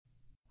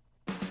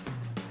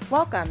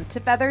Welcome to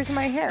Feathers in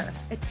My Hair,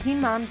 a Teen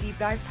Mom Deep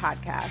Dive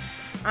podcast.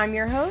 I'm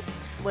your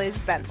host, Liz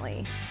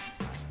Bentley.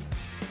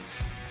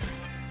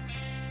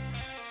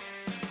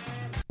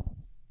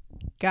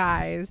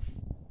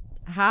 Guys,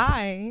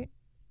 hi.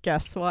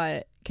 Guess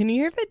what? Can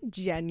you hear the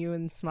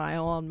genuine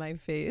smile on my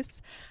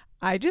face?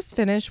 I just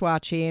finished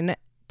watching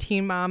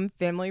Teen Mom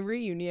Family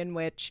Reunion,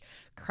 which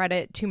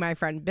credit to my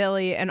friend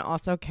Billy and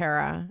also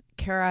Kara.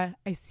 Kara,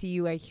 I see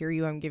you, I hear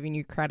you, I'm giving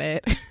you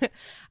credit.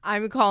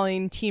 I'm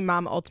calling Teen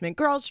Mom Ultimate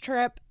Girls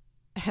Trip,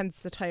 hence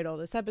the title of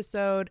this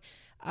episode.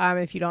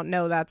 If you don't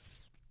know,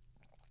 that's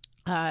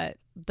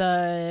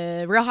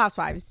the Real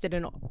Housewives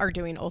are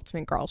doing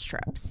Ultimate Girls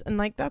Trips. And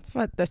that's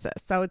what this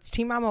is. So it's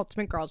Teen Mom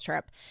Ultimate Girls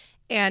Trip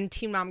and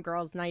Teen Mom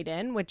Girls Night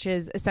In, which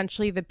is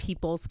essentially the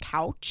People's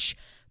Couch.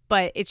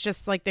 But it's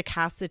just like the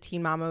cast of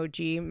Teen Mom OG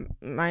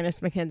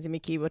minus Mackenzie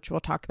McKee, which we'll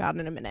talk about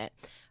in a minute,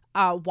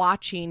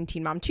 watching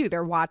Teen Mom 2.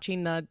 They're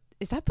watching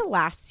is that the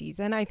last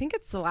season? I think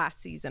it's the last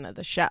season of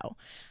the show.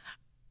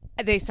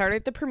 They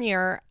started the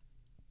premiere.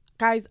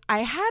 Guys,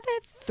 I had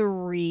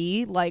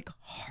 3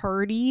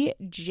 hearty,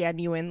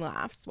 genuine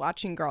laughs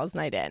watching Girls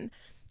Night In.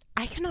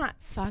 I cannot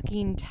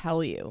fucking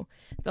tell you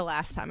the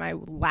last time I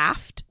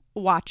laughed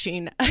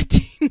watching a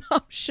Teen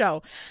Mom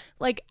show.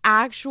 The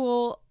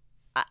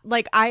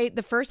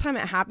first time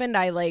it happened,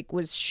 I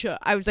was shook.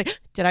 I was like,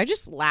 did I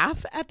just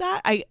laugh at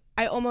that?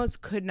 I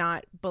almost could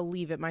not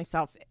believe it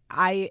myself.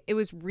 It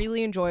was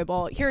really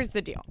enjoyable. Here's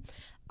the deal.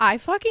 I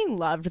fucking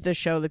loved the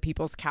show The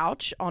People's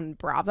Couch on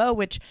Bravo,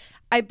 which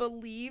I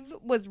believe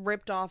was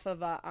ripped off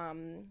of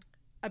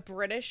a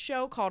British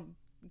show called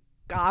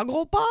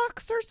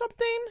Gogglebox or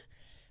something.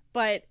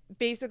 But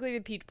basically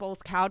The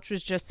People's Couch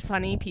was just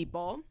funny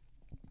people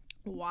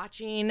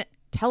watching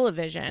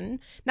television,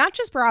 not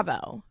just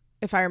Bravo.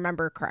 If I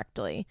remember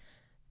correctly,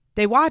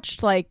 they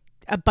watched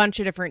a bunch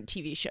of different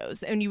TV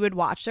shows and you would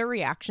watch their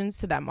reactions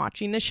to them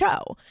watching the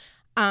show.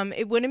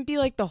 It wouldn't be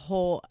the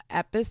whole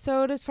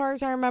episode as far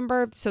as I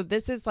remember. So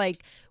this is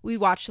we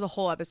watched the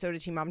whole episode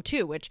of Teen Mom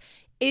 2, which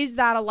is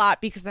that a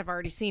lot because I've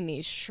already seen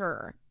these,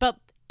 sure. But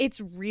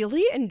it's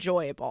really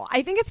enjoyable.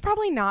 I think it's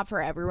probably not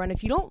for everyone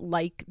if you don't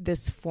like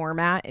this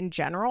format in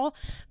general.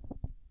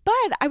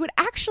 But I would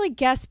actually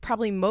guess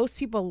probably most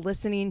people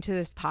listening to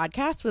this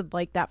podcast would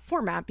like that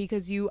format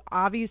because you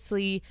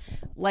obviously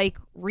like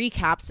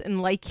recaps and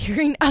like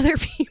hearing other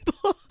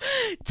people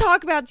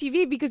talk about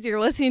TV because you're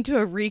listening to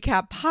a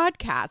recap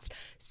podcast.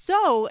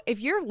 So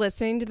if you're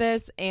listening to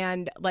this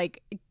and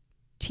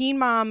Teen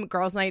Mom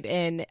Girls Night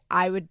In,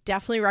 I would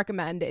definitely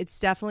recommend. It's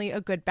definitely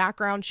a good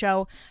background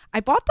show.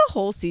 I bought the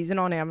whole season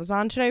on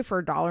Amazon today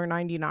for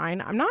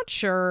 $1.99. I'm not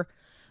sure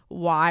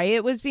why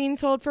it was being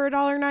sold for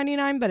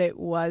 $1.99, but it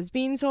was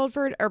being sold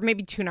for, or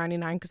maybe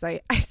 $2.99 because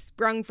I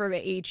sprung for the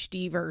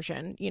HD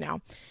version.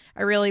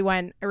 I really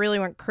went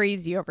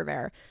crazy over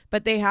there,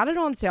 but they had it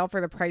on sale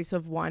for the price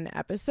of one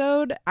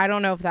episode. I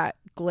don't know if that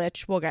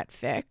glitch will get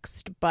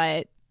fixed,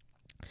 but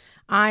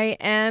I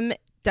am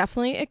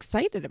definitely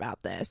excited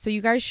about this. So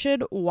you guys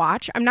should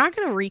watch. I'm not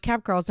going to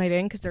recap Girls Night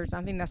In because there's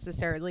nothing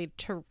necessarily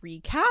to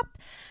recap.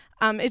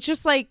 It's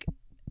just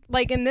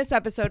in this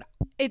episode,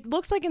 it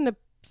looks like in the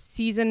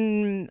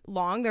season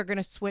long they're going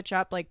to switch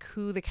up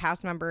who the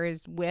cast member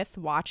is with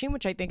watching,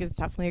 which I think is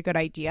definitely a good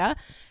idea.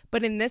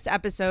 But in this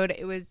episode,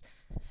 it was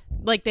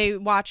they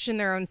watched in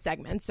their own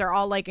segments. They're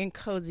all in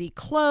cozy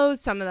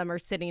clothes. Some of them are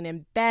sitting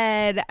in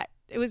bed.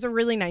 It was a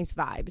really nice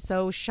vibe.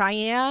 So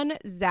Cheyenne,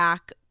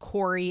 Zach,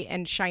 Corey,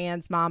 and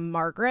Cheyenne's mom,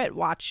 Margaret,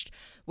 watched,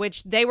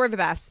 which they were the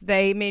best.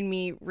 They made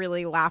me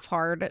really laugh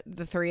hard,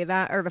 the 3 of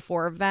them, or the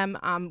 4 of them.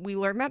 We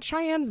learned that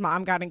Cheyenne's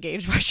mom got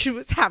engaged while she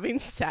was having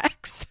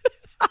sex.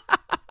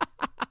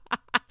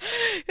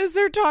 Is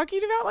they're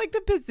talking about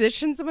the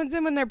position someone's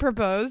in when they're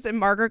proposed, and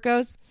Margaret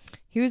goes,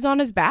 he was on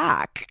his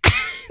back.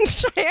 And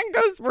Cheyenne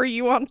goes, were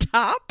you on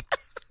top?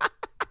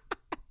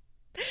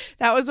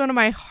 That was one of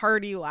my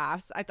hearty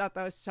laughs. I thought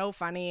that was so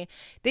funny.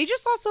 They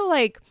just also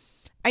I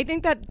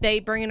think that they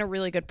bring in a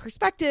really good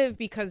perspective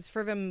because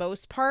for the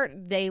most part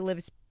they live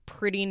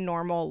pretty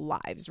normal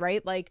lives,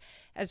 right?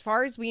 As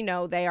far as we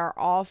know, they are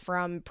all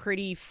from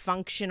pretty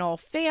functional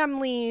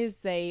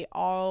families. They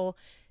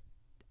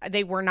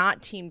were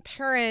not teen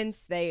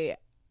parents. They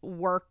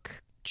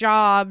work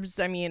jobs.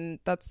 I mean,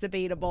 that's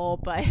debatable,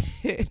 but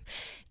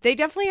they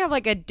definitely have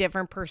a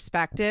different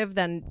perspective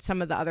than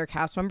some of the other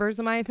cast members,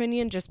 in my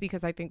opinion, just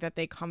because I think that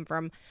they come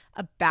from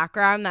a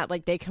background that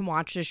they can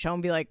watch the show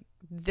and be like,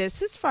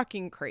 this is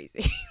fucking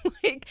crazy.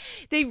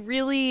 They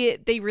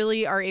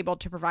really are able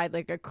to provide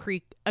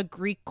a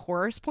Greek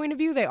chorus point of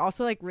view. They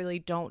also really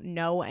don't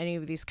know any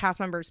of these cast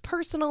members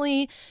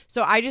personally.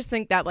 So I just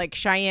think that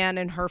Cheyenne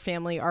and her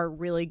family are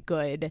really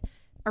good.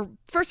 Or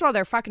first of all,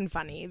 they're fucking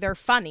funny. They're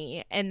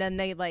funny. And then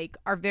they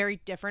are very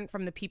different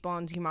from the people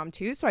on Teen Mom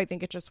 2. So I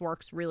think it just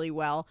works really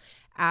well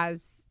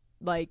as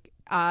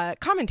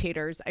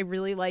commentators. I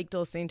really liked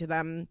listening to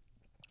them.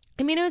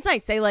 I mean, it was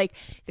nice.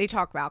 They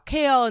talk about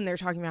Kale and they're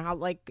talking about how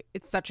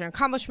it's such an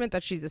accomplishment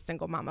that she's a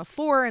single mom of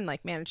 4 and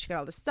managed to get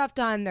all this stuff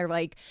done. They're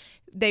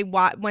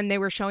when they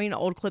were showing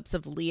old clips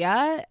of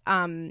Leah,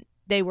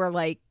 they were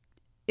like,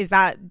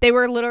 they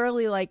were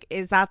literally like,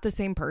 is that the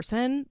same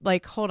person?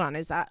 Like, hold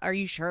on, are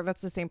you sure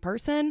that's the same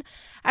person?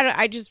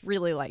 I just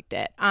really liked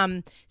it.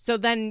 So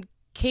then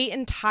Kate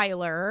and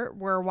Tyler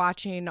were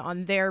watching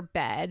on their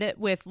bed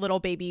with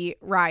little baby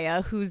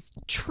Raya, who's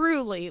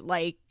truly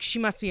like, she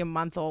must be a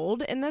month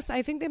old in this.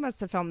 I think they must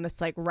have filmed this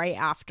like right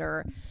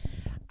after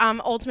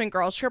Ultimate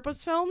Girls Trip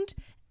was filmed.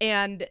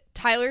 And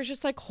Tyler's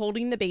just like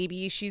holding the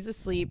baby. She's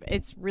asleep.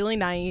 It's really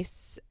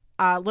nice.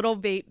 Little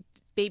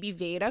baby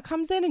Veda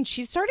comes in and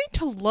she's starting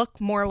to look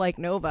more like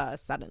Nova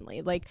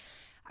suddenly. Like,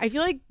 I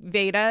feel like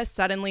Veda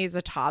suddenly is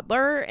a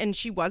toddler and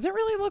she wasn't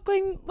really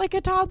looking like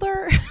a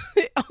toddler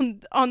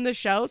on the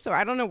show. So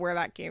I don't know where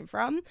that came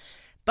from.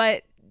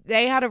 But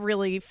they had a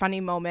really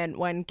funny moment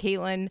when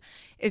Caitlyn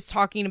is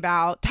talking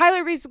about,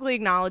 Tyler basically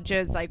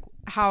acknowledges like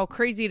how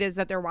crazy it is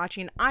that they're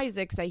watching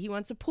Isaac say he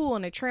wants a pool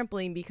and a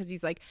trampoline, because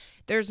he's like,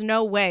 there's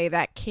no way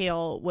that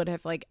Kale would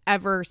have like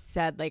ever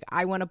said like,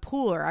 I want a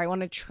pool or I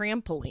want a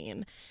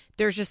trampoline.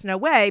 There's just no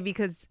way,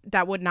 because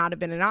that would not have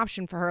been an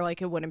option for her.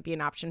 Like, it wouldn't be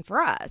an option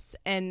for us.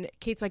 And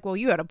Kate's like, well,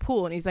 you had a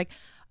pool. And he's like,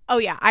 oh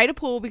yeah, I had a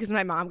pool because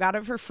my mom got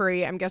it for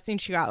free. I'm guessing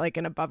she got like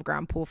an above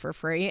ground pool for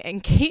free.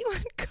 And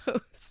Caitlyn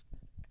goes,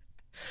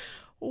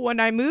 when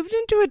I moved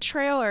into a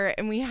trailer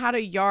and we had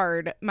a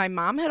yard, my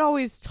mom had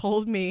always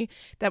told me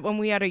that when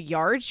we had a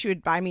yard, she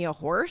would buy me a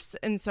horse.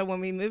 And so when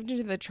we moved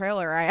into the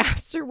trailer, I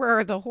asked her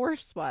where the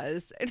horse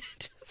was. And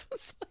it just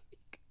was like,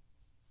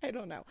 I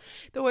don't know.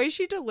 The way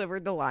she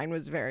delivered the line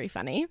was very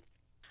funny.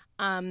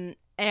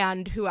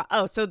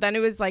 So then it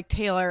was like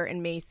Taylor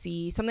and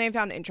Macy. Something I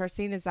found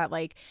interesting is that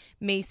like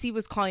Macy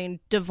was calling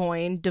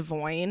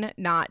Devoin,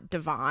 not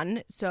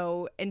Devon.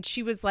 So, and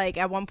she was like,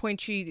 at one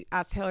point she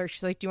asked Taylor,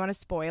 she's like, do you want a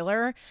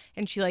spoiler?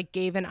 And she like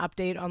gave an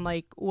update on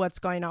like what's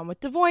going on with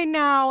Devoin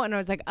now. And I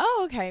was like,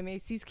 oh, okay,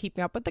 Macy's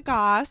keeping up with the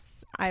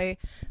goss. I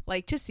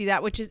like to see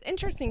that, which is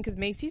interesting because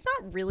Macy's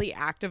not really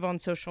active on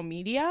social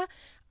media.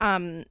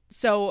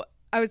 So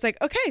I was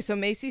like, okay, so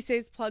Macy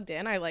stays plugged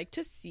in. I like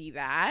to see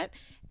that.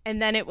 And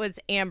then it was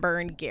Amber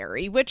and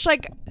Gary, which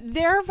like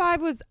their vibe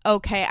was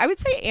okay. I would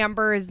say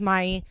Amber is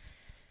my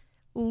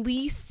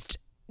least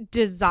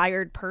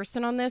desired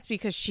person on this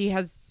because she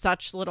has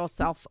such little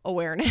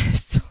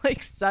self-awareness,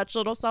 like such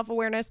little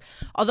self-awareness.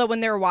 Although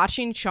when they were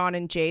watching Sean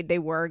and Jade, they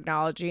were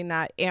acknowledging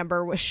that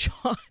Amber was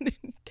Sean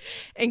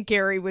and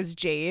Gary was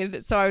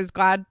Jade. So I was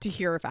glad to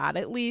hear that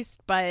at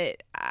least.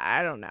 But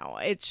I don't know.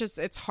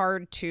 It's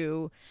hard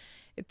to,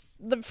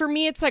 for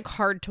me, it's like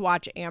hard to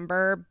watch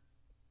Amber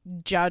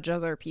judge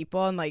other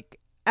people. And like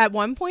at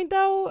one point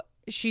though,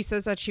 she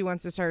says that she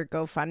wants to start a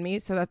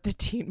GoFundMe so that the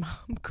Teen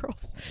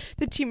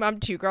Mom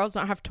 2 girls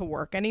don't have to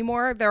work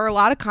anymore. There are a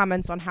lot of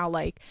comments on how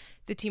like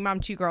the Teen Mom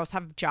 2 girls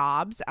have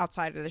jobs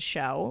outside of the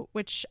show,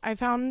 which I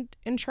found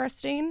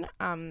interesting.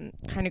 Kind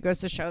of goes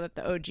to show that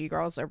the OG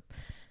girls are,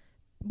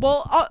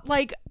 well,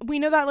 like we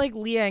know that like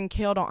Leah and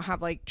Kale don't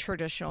have like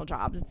traditional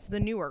jobs. It's the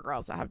newer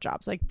girls that have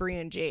jobs, like Brie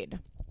and Jade.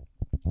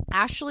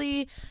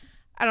 Ashley,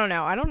 I don't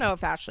know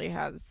if Ashley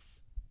has,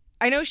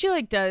 I know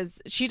she does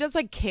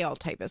like Kale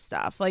type of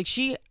stuff. Like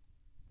it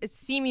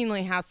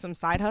seemingly has some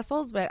side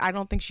hustles, but I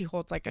don't think she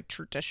holds like a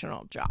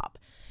traditional job.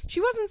 She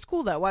was in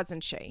school though,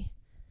 wasn't she?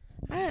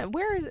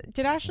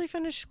 Did Ashley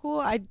finish school?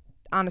 I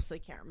honestly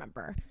can't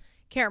remember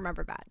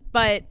that.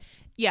 But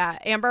yeah,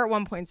 Amber at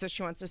one point says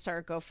she wants to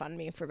start a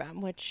GoFundMe for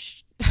them,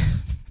 which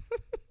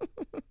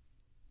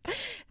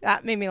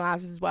that made me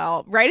laugh as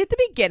well. Right at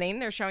the beginning,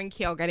 they're showing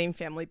Kale getting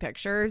family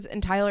pictures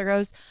and Tyler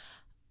goes,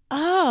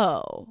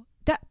 oh,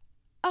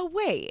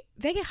 wait,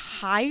 they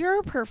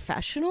hire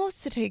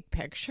professionals to take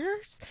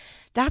pictures?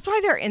 That's why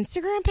their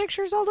Instagram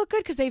pictures all look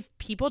good, because they have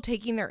people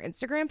taking their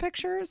Instagram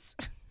pictures?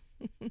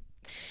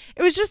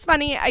 It was just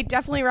funny. I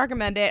definitely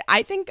recommend it.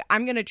 I think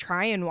I'm going to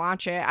try and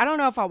watch it. I don't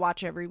know if I'll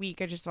watch it every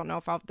week. I just don't know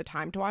if I'll have the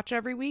time to watch it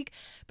every week.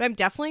 But I'm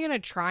definitely going to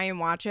try and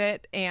watch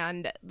it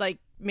and like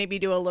maybe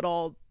do a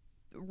little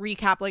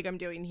recap like I'm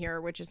doing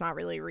here, which is not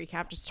really a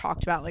recap, just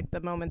talked about like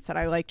the moments that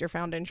I liked or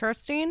found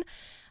interesting.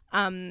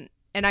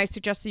 And I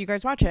suggest that you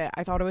guys watch it.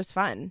 I thought it was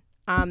fun.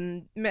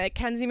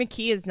 Mackenzie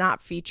McKee is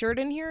not featured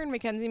in here, and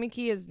Mackenzie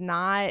McKee is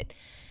not.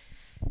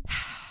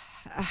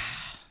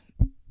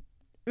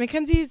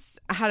 Mackenzie's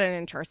had an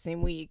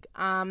interesting week.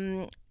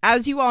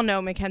 As you all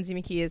know, Mackenzie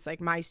McKee is like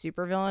my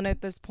supervillain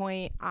at this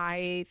point.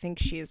 I think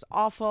she is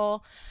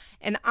awful,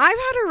 and I've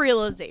had a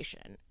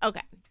realization. Okay,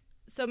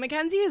 so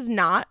Mackenzie is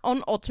not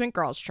on Ultimate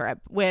Girls Trip,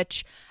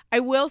 which I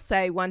will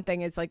say one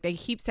thing is like they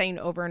keep saying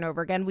over and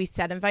over again, we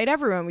said invite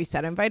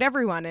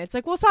everyone. And it's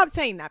like, well, stop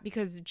saying that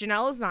because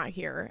Janelle is not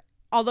here.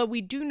 Although we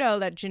do know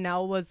that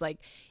Janelle was like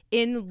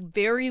in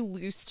very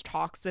loose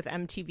talks with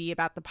MTV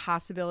about the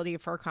possibility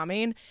of her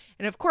coming.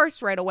 And of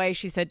course, right away,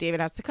 she said David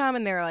has to come.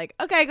 And they're like,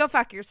 okay, go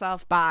fuck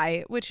yourself.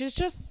 Bye. Which is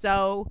just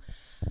so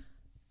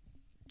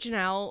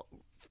Janelle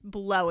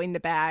blowing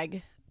the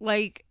bag.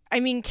 Like,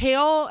 I mean,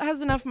 Kale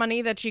has enough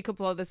money that she could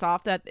blow this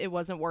off that it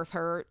wasn't worth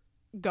her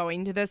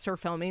going to this or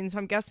filming, so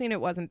I'm guessing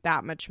it wasn't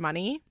that much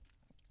money.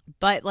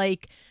 But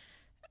like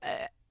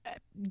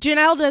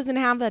Janelle doesn't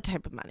have that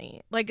type of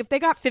money. Like, if they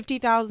got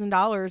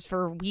 $50,000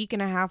 for a week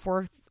and a half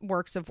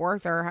worth of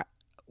work,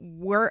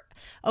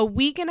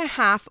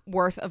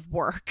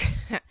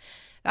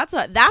 that's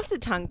a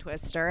tongue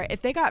twister.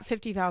 If they got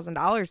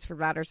 $50,000 for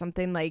that or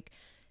something, like,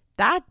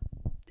 that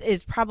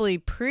is probably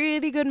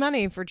pretty good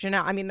money for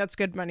Janelle. I mean, that's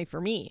good money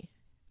for me.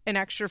 An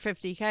extra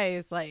 $50K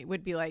is like,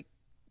 would be like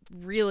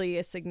really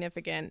a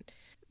significant,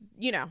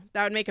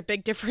 that would make a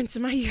big difference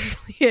in my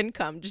yearly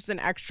income, just an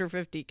extra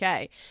 $50K.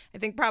 I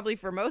think probably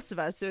for most of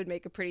us, it would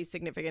make a pretty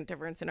significant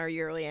difference in our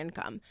yearly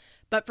income.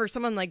 But for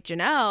someone like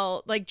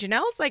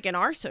Janelle's like in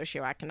our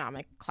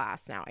socioeconomic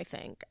class now, I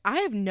think.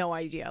 I have no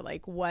idea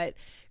like what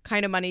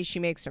kind of money she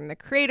makes from the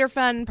Creator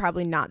Fund.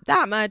 Probably not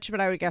that much,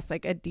 but I would guess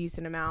like a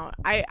decent amount.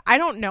 I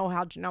don't know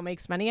how Janelle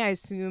makes money. I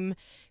assume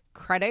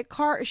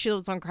she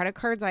lives on credit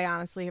cards. I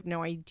honestly have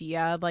no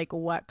idea like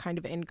what kind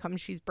of income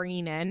she's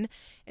bringing in.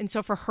 And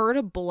so for her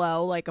to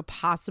blow like a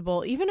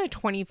possible, even a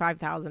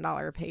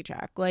 $25,000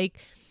 paycheck, like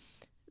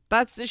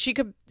she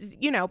could,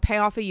 pay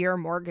off a year of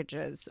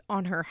mortgages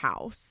on her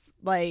house.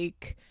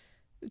 Like,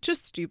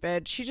 just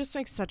stupid. She just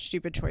makes such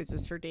stupid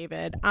choices for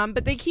David.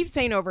 But they keep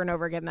saying over and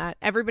over again that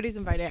everybody's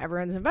invited,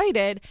 everyone's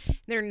invited.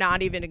 They're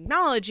not even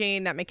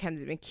acknowledging that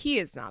Mackenzie McKee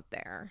is not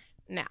there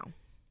now.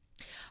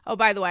 Oh,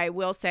 by the way, I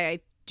will say I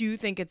do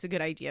think it's a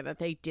good idea that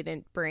they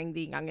didn't bring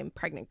the young and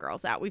pregnant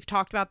girls out. We've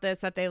talked about this,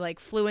 that they like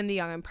flew in the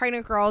young and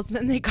pregnant girls and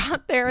then they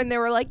got there and they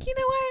were like, you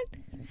know what?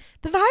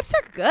 The vibes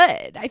are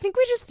good. I think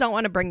we just don't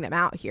want to bring them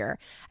out here.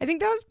 I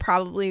think that was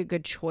probably a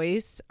good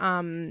choice.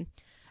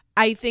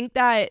 I think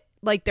that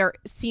like there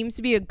seems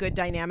to be a good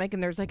dynamic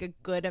and there's like a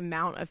good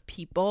amount of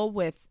people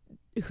with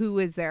who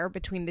is there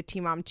between the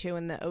Teen Mom 2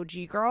 and the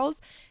OG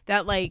girls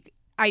that like,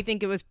 I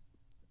think it was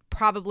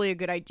probably a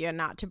good idea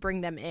not to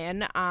bring them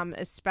in,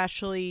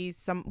 especially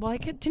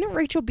didn't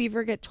Rachel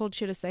Beaver get told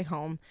she had to stay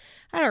home?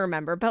 I don't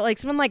remember, but like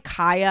someone like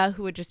Kaya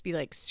who would just be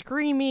like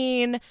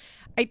screaming.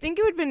 I think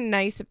it would have been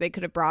nice if they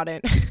could have brought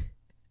in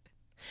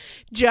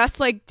just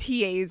like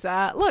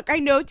Tiaza. Look, I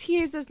know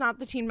Tiaza's not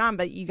the teen mom,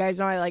 but you guys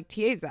know I like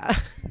Tiaza.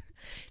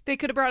 They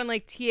could have brought in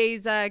like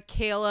Tiaza,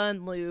 Kayla,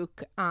 and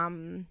Luke.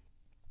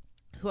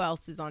 Who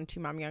else is on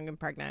Teen Mom Young and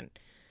Pregnant?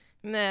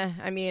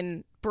 I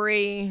mean,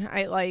 Brie,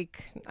 I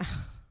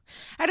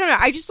don't know.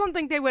 I just don't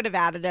think they would have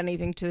added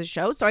anything to the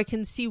show. So I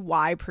can see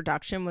why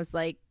production was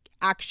like,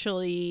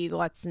 actually,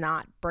 let's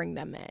not bring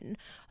them in.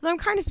 Although I'm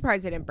kind of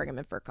surprised they didn't bring them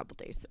in for a couple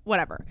days.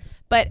 Whatever.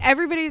 But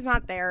everybody's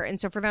not there. And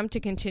so for them to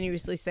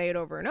continuously say it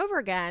over and over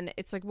again,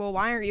 it's like, well,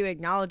 why aren't you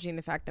acknowledging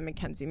the fact that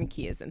Mackenzie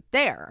McKee isn't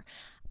there?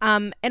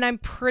 And I'm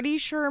pretty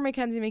sure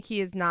Mackenzie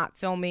McKee is not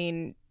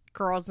filming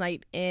Girls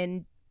Night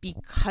In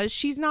because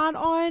she's not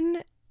on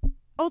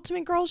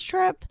Ultimate Girls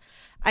Trip.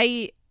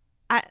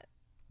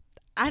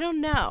 I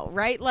don't know,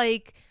 right?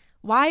 Like,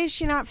 why is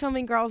she not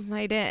filming Girls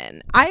Night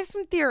In? I have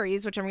some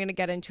theories, which I'm going to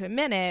get into in a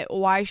minute,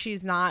 why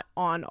she's not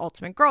on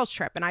Ultimate Girls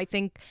Trip. And I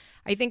think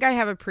I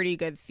have a pretty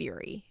good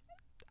theory.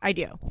 I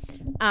do.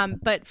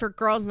 But for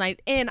Girls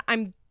Night In,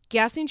 I'm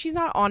guessing she's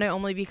not on it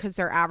only because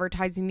they're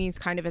advertising these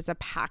kind of as a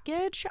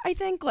package. I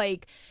think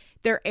like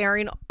they're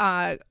airing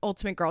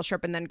Ultimate Girls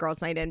Trip and then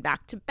Girls Night In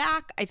back to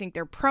back. I think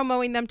they're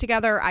promoting them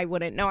together. I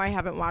wouldn't know. I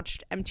haven't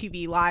watched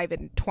MTV Live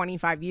in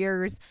 25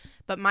 years.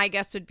 But my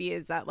guess would be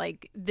is that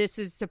like this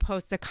is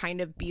supposed to kind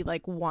of be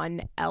like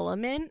one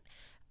element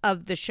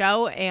of the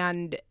show.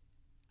 And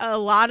a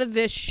lot of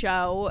this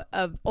show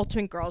of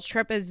Ultimate Girls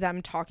Trip is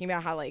them talking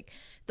about how like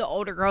the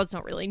older girls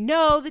don't really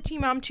know the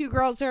Teen Mom 2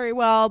 girls very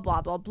well,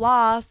 blah, blah,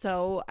 blah.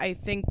 So I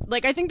think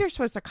they're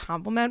supposed to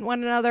complement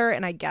one another.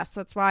 And I guess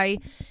that's why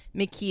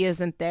McKee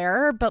isn't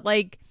there. But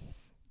like,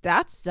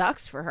 that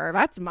sucks for her.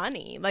 That's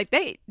money. Like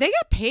they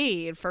get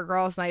paid for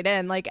Girls Night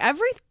In. Like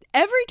every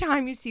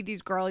time you see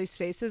these girlies'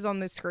 faces on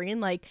the screen,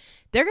 like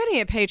they're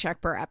getting a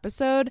paycheck per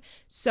episode.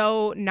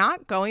 So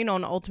not going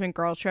on Ultimate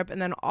Girls Trip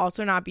and then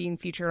also not being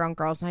featured on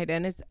Girls Night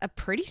In is a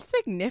pretty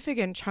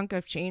significant chunk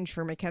of change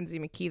for Mackenzie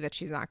McKee that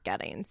she's not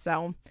getting.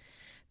 So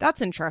that's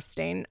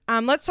interesting.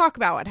 Let's talk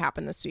about what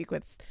happened this week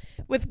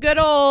with good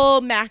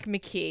old Mac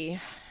McKee.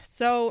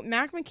 So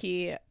Mac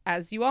McKee,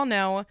 as you all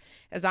know,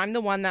 as I'm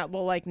the one that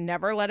will like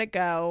never let it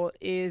go,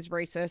 is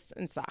racist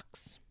and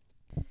sucks.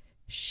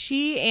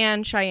 She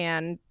and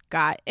Cheyenne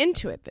got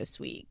into it this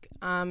week.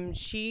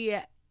 She,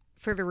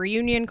 for the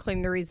reunion,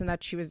 claimed the reason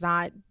that she was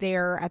not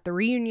there at the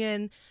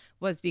reunion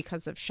was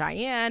because of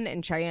Cheyenne,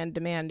 and Cheyenne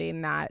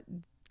demanding that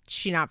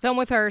she not film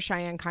with her.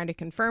 Cheyenne kind of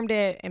confirmed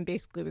it and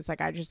basically was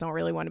like, I just don't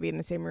really want to be in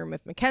the same room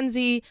with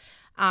Mackenzie.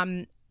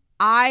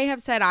 I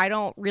have said I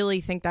don't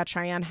really think that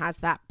Cheyenne has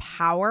that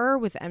power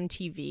with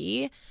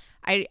MTV.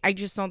 I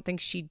just don't think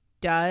she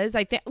does.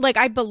 I think like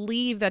I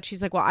believe that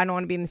she's like, well, I don't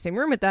want to be in the same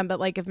room with them, but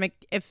like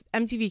if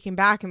MTV came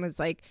back and was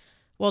like,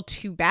 well,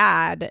 too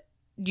bad,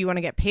 do you want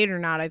to get paid or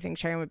not? I think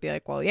Cheyenne would be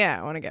like, well, yeah,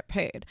 I want to get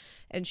paid,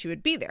 and she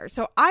would be there.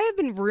 So I have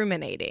been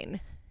ruminating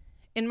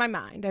in my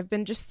mind. I've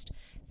been just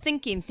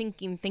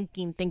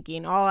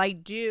thinking. All I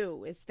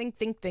do is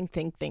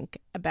think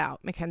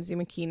about Mackenzie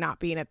McKee not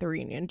being at the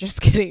reunion.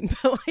 Just kidding.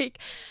 But like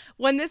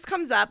when this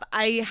comes up,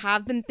 I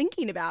have been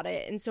thinking about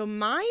it. And so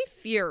my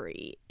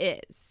theory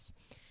is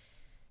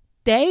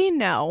they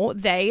know,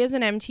 they as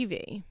an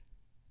MTV,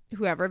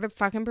 whoever the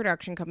fucking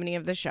production company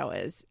of the show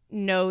is,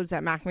 knows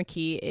that Mac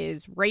McKee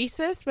is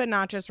racist, but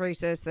not just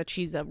racist, that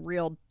she's a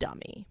real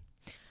dummy.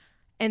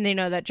 And they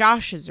know that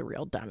Josh is a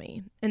real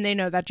dummy. And they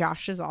know that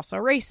Josh is also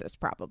racist,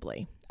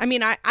 probably. I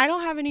mean, I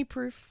don't have any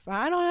proof.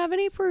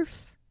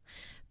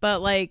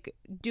 But, like,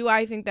 do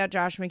I think that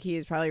Josh McKee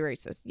is probably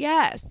racist?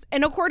 Yes.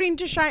 And according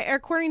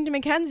to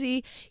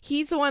Mackenzie,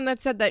 he's the one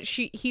that said that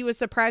he was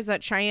surprised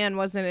that Cheyenne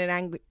wasn't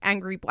an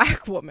angry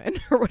black woman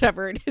or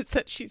whatever it is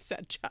that she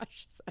said,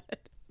 Josh said.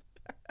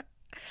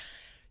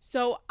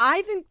 So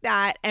I think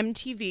that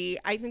MTV,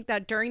 I think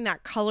that during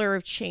that Color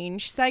of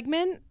Change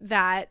segment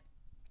that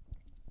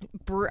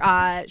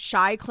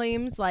Shy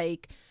claims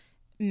like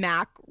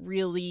Mac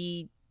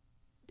really,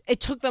 it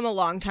took them a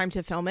long time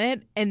to film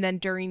it, and then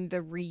during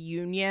the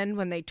reunion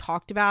when they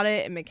talked about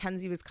it and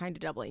Mackenzie was kind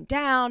of doubling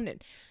down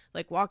and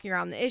like walking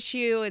around the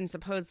issue, and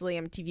supposedly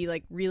MTV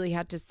like really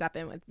had to step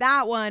in with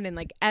that one and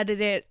like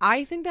edit it.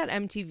 I think that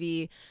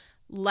MTV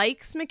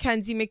likes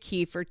Mackenzie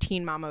McKee for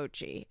Teen Mom OG.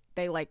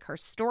 They like her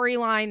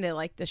storyline. They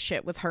like the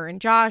shit with her and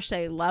Josh.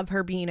 They love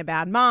her being a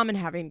bad mom and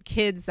having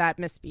kids that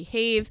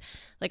misbehave.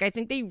 Like, I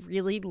think they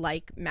really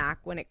like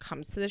Mac when it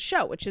comes to the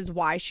show, which is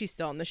why she's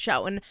still on the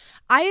show. And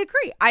I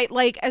agree. I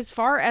like, as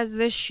far as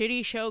this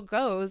shitty show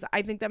goes,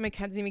 I think that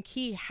Mackenzie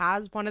McKee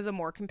has one of the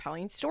more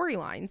compelling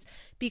storylines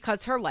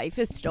because her life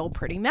is still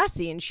pretty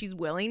messy and she's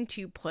willing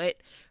to put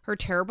her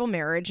terrible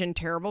marriage and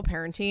terrible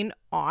parenting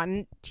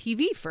on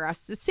TV for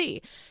us to see.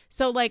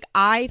 So like,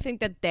 I think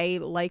that they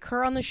like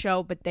her on the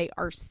show, but they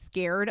are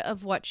scared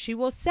of what she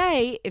will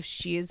say if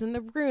she is in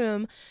the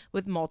room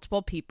with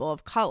multiple people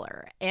of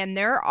color. And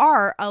there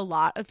are a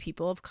lot of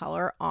people of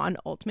color on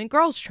Ultimate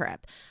Girls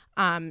Trip.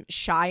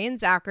 Shy and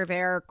Zach are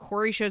there.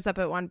 Corey shows up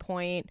at one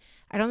point.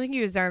 I don't think he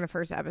was there in the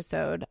first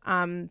episode.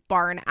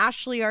 Bar and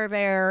Ashley are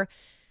there.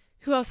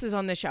 Who else is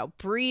on the show?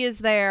 Bree is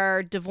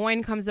there.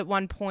 Devoyne comes at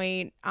one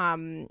point.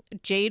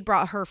 Jade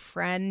brought her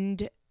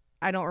friend.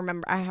 I don't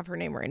remember. I have her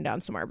name written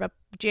down somewhere. But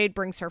Jade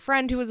brings her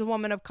friend who is a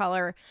woman of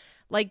color.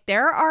 Like,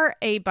 there are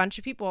a bunch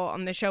of people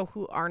on the show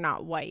who are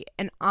not white.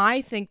 And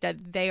I think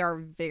that they are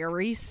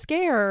very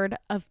scared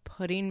of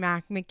putting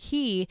Mac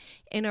McKee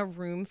in a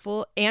room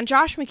full, and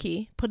Josh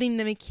McKee, putting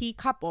the McKee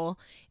couple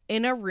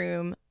in a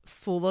room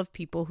full of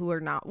people who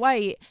are not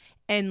white.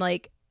 And,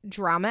 like,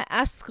 drama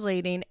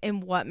escalating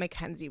in what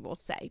Mackenzie will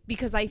say,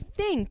 because I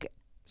think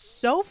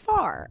so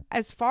far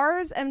as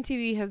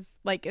MTV has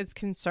like is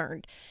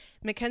concerned,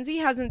 Mackenzie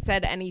hasn't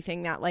said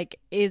anything that like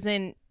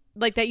isn't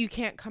like that you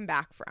can't come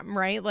back from,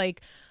 right? Like,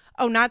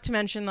 oh, not to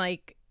mention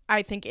like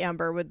I think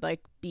Amber would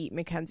like beat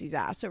Mackenzie's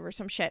ass over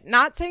some shit.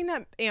 Not saying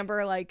that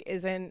Amber like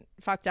isn't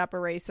fucked up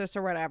or racist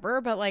or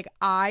whatever, but like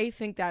I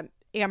think that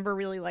Amber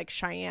really likes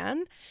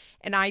Cheyenne,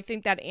 and I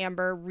think that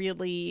Amber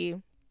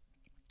really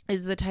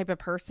is the type of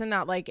person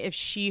that like if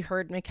she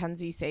heard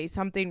Mackenzie say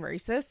something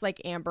racist, like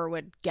Amber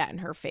would get in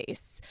her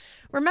face.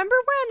 Remember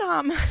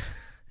when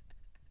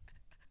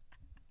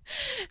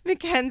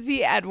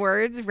Mackenzie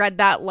Edwards read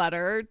that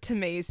letter to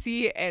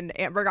Macy and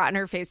Amber got in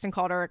her face and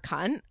called her a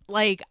cunt?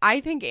 Like, I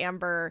think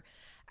Amber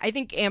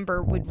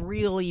would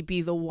really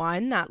be the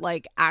one that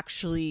like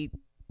actually,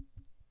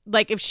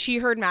 like, if she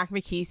heard Mac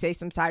McKee say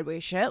some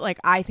sideways shit, like,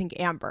 I think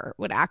Amber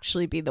would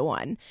actually be the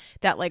one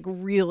that, like,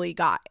 really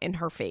got in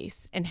her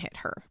face and hit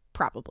her,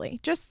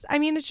 probably. I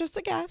mean, it's just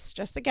a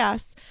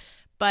guess.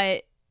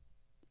 But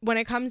when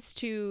it comes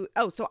to,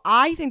 so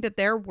I think that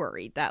they're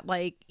worried that,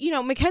 like, you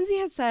know, Mackenzie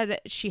has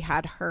said she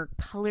had her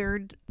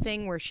colored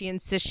thing where she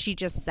insists she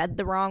just said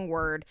the wrong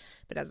word.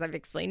 But as I've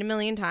explained a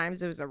million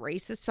times, it was a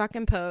racist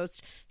fucking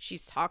post.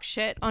 She's talked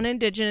shit on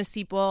Indigenous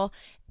people.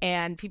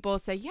 And people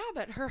say, yeah,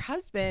 but her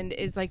husband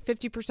is like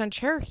 50%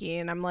 Cherokee.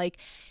 And I'm like,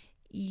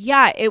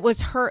 yeah, it was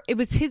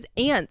his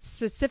aunt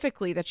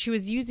specifically that she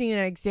was using an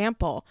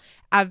example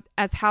of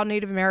as how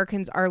Native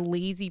Americans are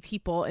lazy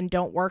people and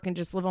don't work and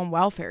just live on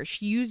welfare.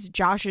 She used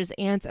Josh's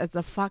aunts as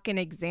the fucking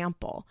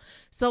example.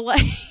 So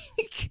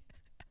like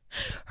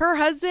her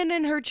husband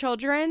and her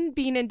children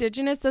being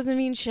Indigenous doesn't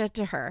mean shit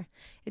to her.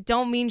 It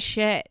don't mean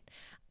shit.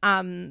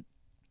 I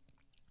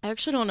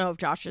actually don't know if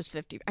Josh is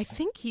 50. I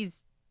think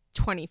he's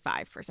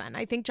 25%.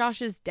 I think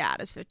Josh's dad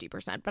is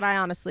 50%, but I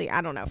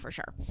don't know for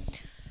sure.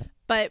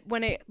 But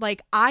when it,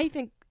 like, I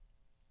think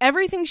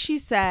everything she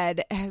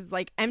said has,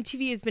 like,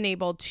 MTV has been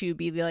able to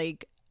be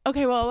like,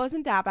 okay, well, it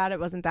wasn't that bad. It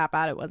wasn't that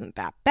bad. It wasn't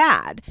that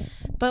bad.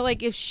 But,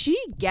 like, if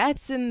she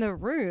gets in the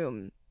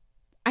room,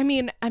 I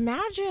mean,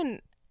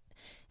 imagine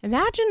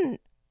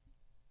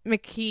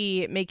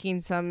McKee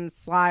making some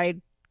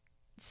snide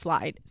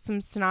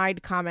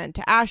comment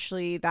to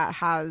Ashley that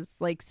has,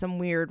 like, some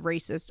weird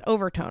racist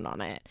overtone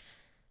on it.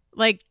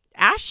 Like,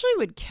 Ashley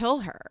would kill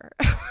her.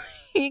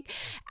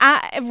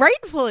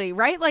 Rightfully,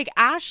 right? Like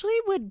Ashley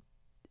would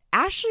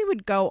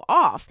go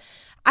off.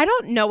 I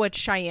don't know what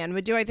Cheyenne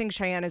would do. I think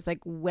Cheyenne is like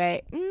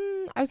way.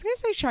 I was gonna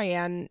say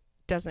Cheyenne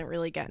doesn't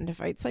really get into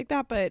fights like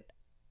that, but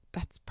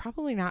that's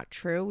probably not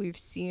true. We've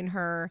seen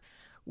her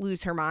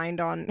lose her mind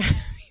on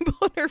people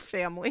in her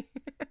family.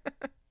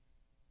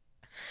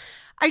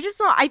 I just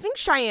don't. I think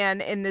Cheyenne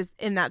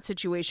in that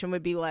situation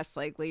would be less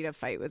likely to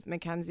fight with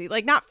Mackenzie,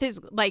 like not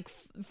physical, like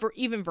for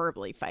even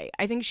verbally fight.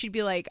 I think she'd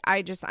be like,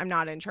 I'm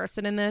not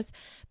interested in this.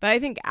 But I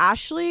think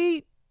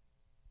Ashley,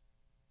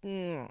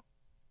 I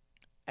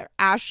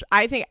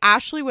think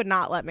Ashley would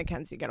not let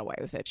Mackenzie get away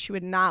with it. She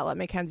would not let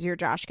Mackenzie or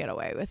Josh get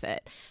away with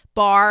it.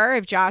 Bar,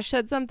 if Josh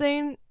said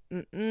something,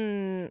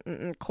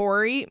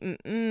 Corey,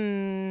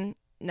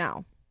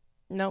 no.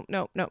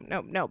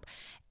 Nope.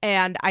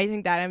 And I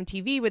think that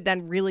MTV would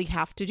then really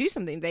have to do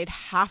something. They'd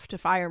have to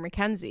fire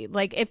Mackenzie.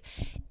 Like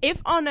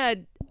if on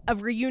a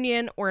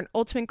reunion or an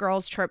Ultimate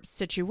Girls Trip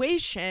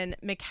situation,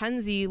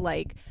 Mackenzie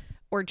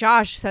or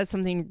Josh says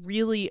something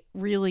really,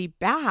 really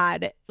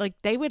bad, like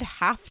they would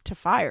have to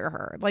fire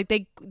her. Like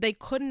they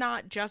could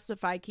not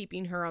justify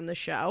keeping her on the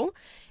show.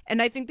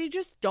 And I think they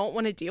just don't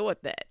want to deal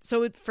with it.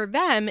 So for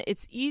them,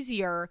 it's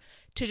easier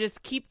to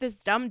just keep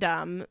this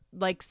dum-dum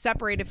like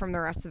separated from the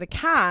rest of the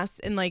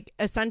cast and like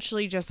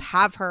essentially just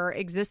have her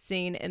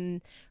existing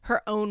in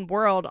her own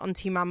world on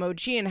Team Mom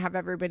OG and have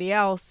everybody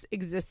else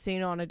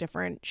existing on a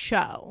different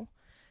show.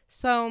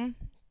 So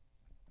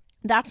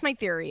that's my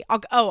theory.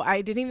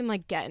 I didn't even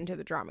like get into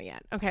the drama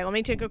yet. Okay, let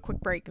me take a quick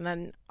break and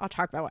then I'll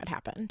talk about what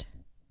happened.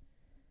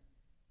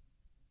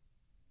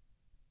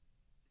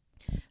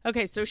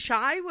 Okay, so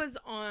Shy was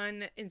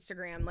on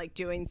Instagram like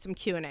doing some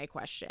Q&A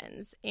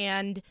questions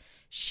and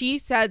she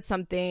said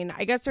something.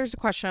 I guess there's a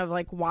question of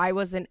like, why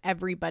wasn't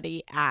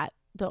everybody at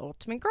the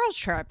Ultimate Girls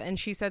Trip? And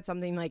she said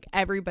something like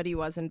everybody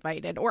was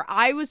invited, or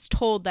I was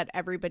told that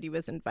everybody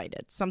was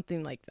invited,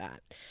 something like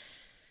that.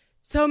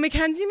 So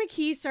Mackenzie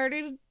McKee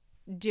started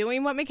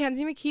doing what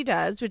Mackenzie McKee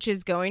does, which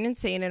is going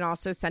insane and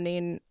also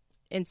sending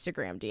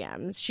Instagram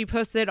DMs. She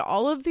posted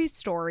all of these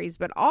stories,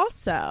 but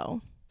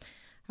also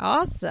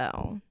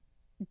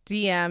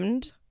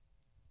DM'd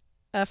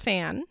a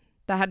fan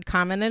that had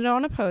commented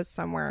on a post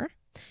somewhere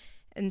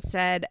and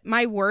said,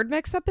 my word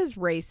mix-up is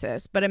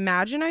racist, but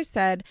imagine I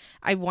said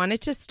I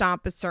wanted to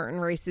stomp a certain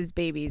race's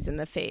babies in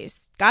the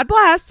face. God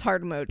bless,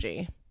 heart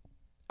emoji.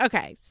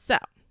 Okay, so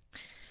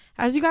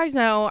as you guys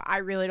know, I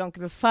really don't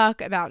give a fuck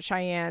about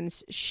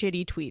Cheyenne's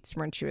shitty tweets from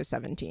when she was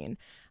 17.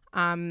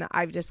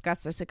 I've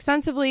discussed this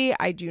extensively.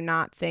 I do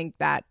not think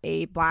that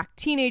a black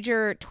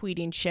teenager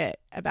tweeting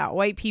shit about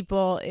white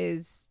people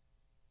is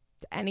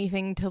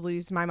anything to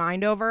lose my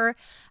mind over.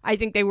 I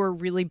think they were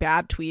really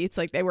bad tweets.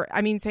 Like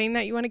saying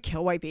that you want to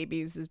kill white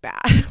babies is bad.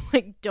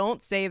 Like,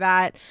 don't say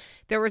that.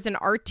 There was an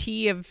RT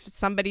of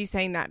somebody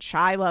saying that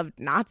Shy loved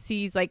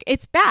Nazis. Like,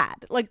 it's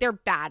bad. Like, they're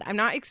bad. I'm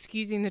not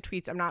excusing the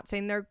tweets. I'm not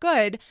saying they're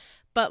good,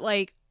 but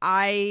like,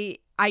 they're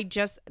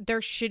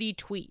shitty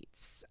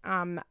tweets.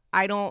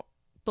 I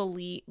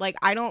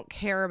don't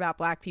care about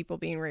black people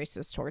being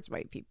racist towards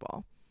white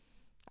people.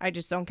 I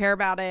just don't care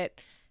about it.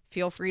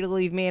 Feel free to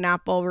leave me an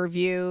Apple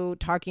review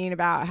talking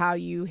about how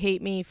you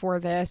hate me for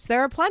this.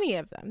 There are plenty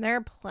of them. There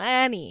are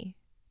plenty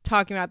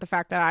talking about the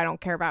fact that I don't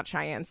care about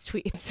Cheyenne's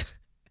tweets.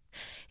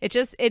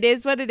 It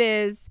is what it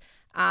is.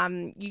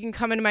 You can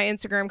come into my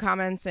Instagram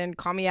comments and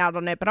call me out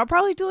on it, but I'll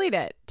probably delete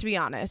it, to be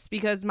honest,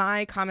 because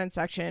my comment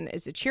section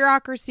is a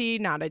cheerocracy,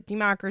 not a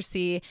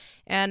democracy.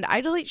 And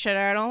I delete shit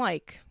I don't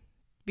like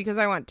because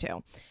I want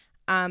to.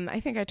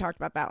 I think I talked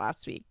about that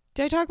last week.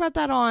 Did I talk about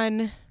that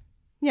on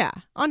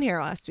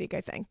here last week, I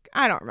think.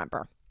 I don't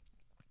remember.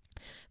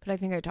 But I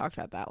think I talked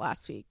about that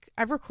last week.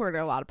 I've recorded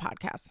a lot of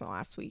podcasts in the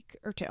last week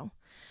or two.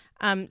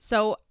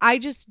 So I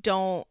just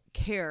don't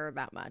care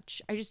that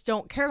much. I just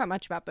don't care that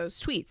much about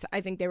those tweets. I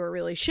think they were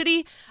really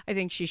shitty. I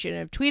think she shouldn't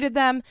have tweeted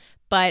them.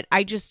 But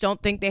I just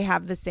don't think they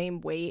have the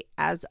same weight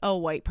as a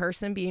white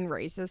person being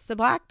racist to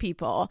black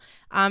people.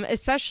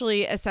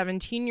 Especially a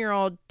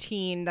 17-year-old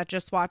teen that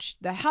just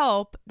watched The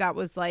Help that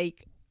was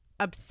like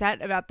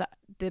upset about the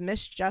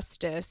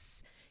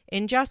misjustice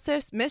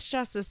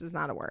is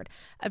not a word.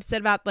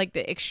 Upset about like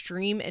the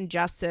extreme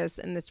injustice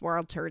in this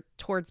world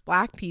towards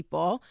black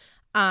people.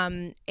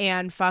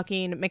 And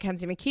fucking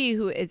Mackenzie McKee,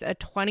 who is a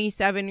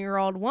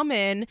 27-year-old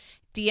woman,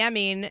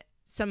 DMing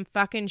some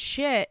fucking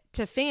shit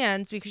to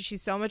fans because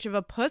she's so much of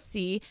a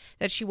pussy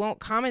that she won't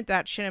comment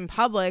that shit in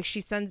public.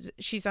 She sends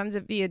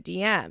it via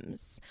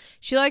DMs.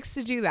 She likes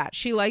to do that.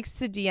 She likes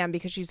to DM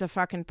because she's a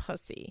fucking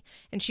pussy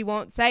and she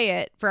won't say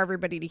it for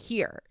everybody to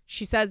hear.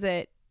 She says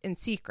it in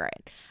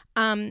secret.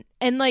 And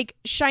like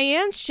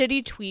Cheyenne's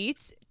shitty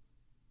tweets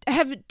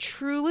have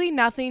truly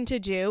nothing to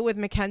do with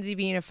Mackenzie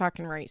being a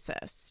fucking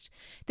racist.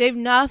 They have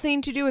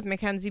nothing to do with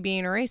Mackenzie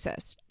being a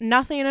racist.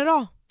 Nothing at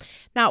all.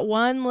 Not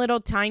one little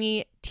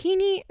teeny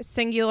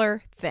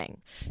singular thing.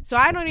 So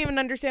I don't even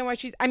understand why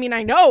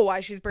I know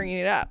why she's bringing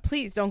it up.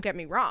 Please don't get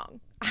me wrong.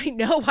 I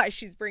know why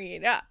she's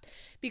bringing it up.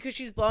 Because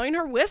she's blowing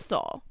her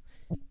whistle.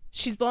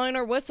 She's blowing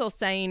her whistle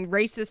saying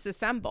racists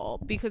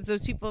assemble because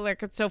those people that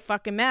get so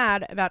fucking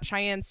mad about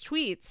Cheyenne's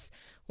tweets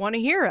want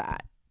to hear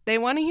that. They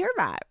want to hear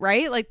that,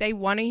 right? Like, they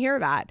want to hear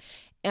that.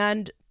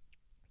 And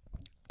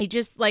it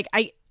just, like,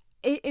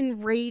 it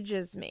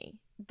enrages me,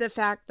 the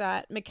fact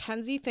that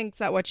Mackenzie thinks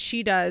that what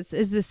she does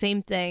is the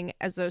same thing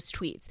as those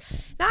tweets.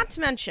 Not to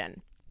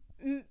mention,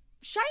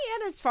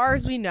 Cheyenne, as far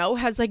as we know,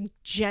 has, like,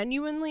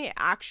 genuinely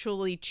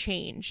actually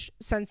changed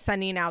since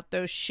sending out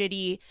those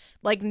shitty,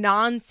 like,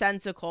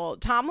 nonsensical.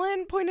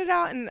 Tomlin pointed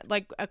out in,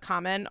 like, a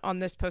comment on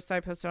this post that I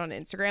posted on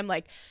Instagram,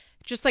 like,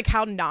 just, like,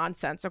 how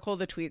nonsensical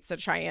the tweets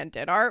that Cheyenne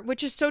did are,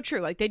 which is so true.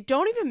 Like, they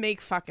don't even make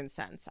fucking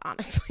sense,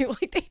 honestly.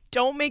 Like, they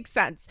don't make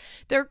sense.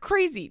 They're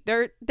crazy.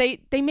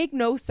 They make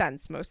no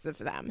sense, most of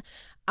them.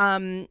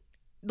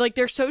 Like,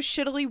 they're so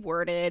shittily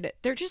worded.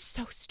 They're just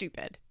so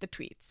stupid, the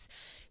tweets.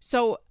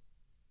 So,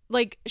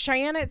 like,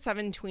 Cheyenne at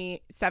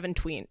 17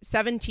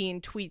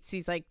 tweets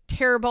these, like,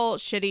 terrible,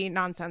 shitty,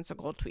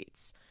 nonsensical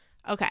tweets.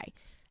 Okay.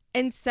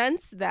 And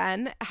since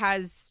then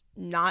has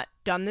not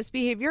done this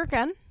behavior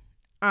again.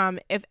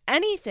 If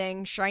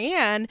anything,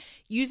 Cheyenne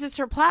uses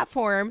her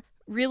platform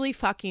really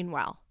fucking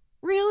well.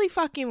 Really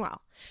fucking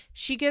well.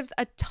 She gives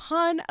a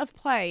ton of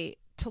play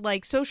to,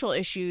 like, social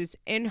issues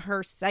in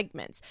her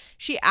segments.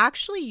 She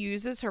actually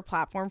uses her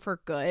platform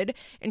for good,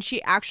 and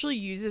she actually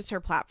uses her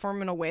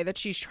platform in a way that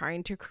she's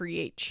trying to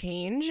create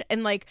change.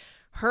 And, like,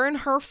 her and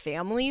her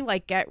family,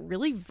 like, get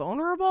really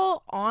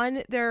vulnerable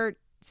on their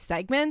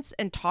segments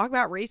and talk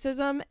about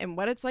racism and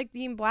what it's like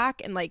being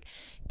Black, and, like,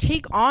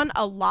 take on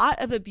a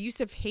lot of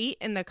abusive hate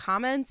in the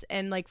comments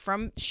and, like,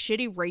 from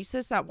shitty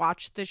racists that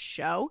watch this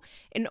show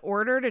in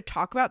order to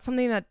talk about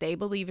something that they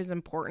believe is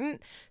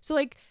important. So,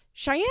 like,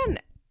 Cheyenne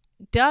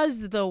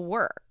does the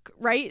work,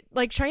 right?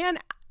 Like, Cheyenne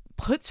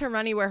puts her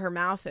money where her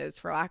mouth is,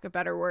 for lack of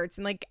better words,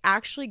 and, like,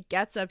 actually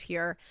gets up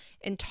here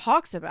and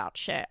talks about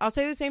shit. I'll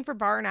say the same for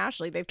Bar and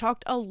Ashley. They've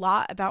talked a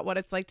lot about what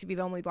it's like to be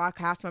the only Black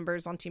cast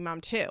members on Teen Mom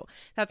 2.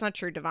 That's not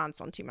true.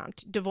 Devon's on Teen Mom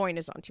 2. Devoyne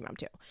is on Teen Mom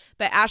 2.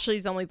 But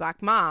Ashley's the only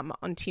Black mom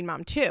on Teen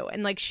Mom 2.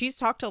 And, like, she's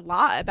talked a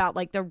lot about,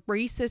 like, the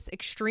racist,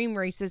 extreme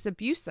racist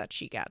abuse that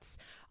she gets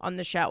on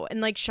the show.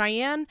 And, like,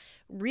 Cheyenne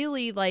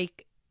really,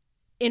 like,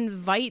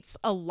 invites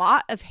a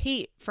lot of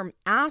hate from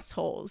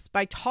assholes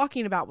by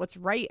talking about what's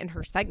right in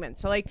her segment.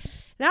 So, like,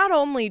 not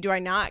only do I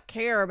not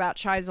care about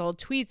Chai's old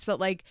tweets, but,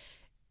 like,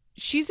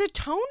 she's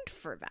atoned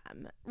for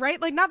them, right?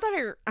 Like, not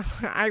that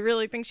I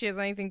really think she has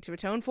anything to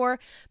atone for,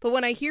 but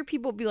when I hear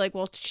people be like,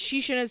 well,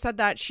 she shouldn't have said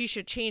that, she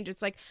should change,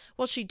 it's like,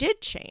 well, she did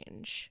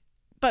change.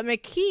 But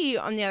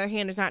McKee, on the other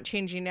hand, is not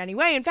changing in any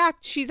way. In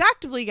fact, she's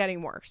actively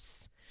getting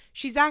worse.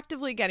 She's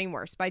actively getting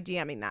worse by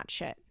DMing that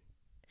shit.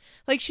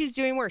 Like, she's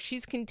doing worse.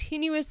 She's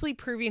continuously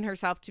proving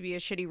herself to be a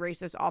shitty,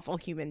 racist, awful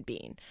human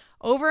being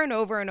over and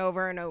over and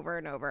over and over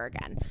and over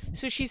again.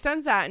 So she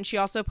sends that, and she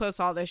also posts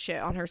all this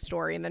shit on her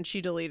story, and then she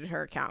deleted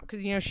her account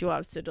because, you know, she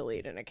loves to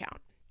delete an account.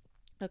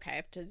 Okay, I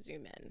have to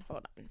zoom in.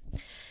 Hold on.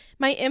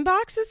 My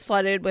inbox is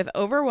flooded with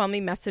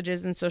overwhelming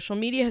messages, and social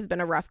media has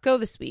been a rough go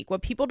this week.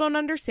 What people don't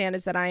understand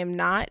is that I am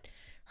not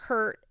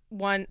hurt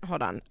one.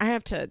 Hold on. I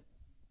have to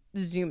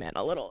zoom in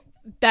a little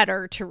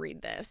better to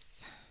read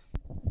this.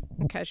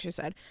 Okay, she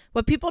said,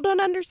 what people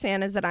don't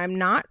understand is that I'm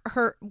not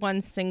hurt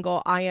one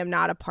single, I am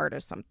not a part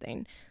of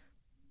something.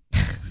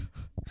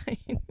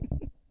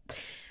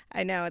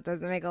 I know, it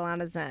doesn't make a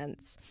lot of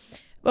sense.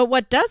 But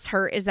what does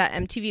hurt is that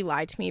MTV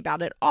lied to me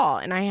about it all,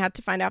 and I had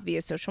to find out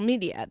via social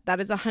media. That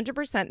is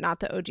 100% not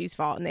the OG's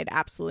fault, and they'd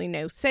absolutely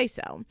no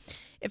say-so.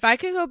 If I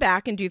could go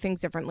back and do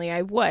things differently,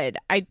 I would.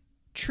 I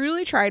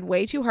truly tried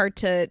way too hard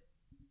to...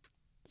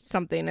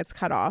 Something, it's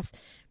cut off.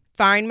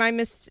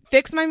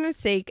 Fix my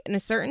mistake, and a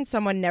certain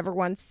someone never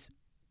once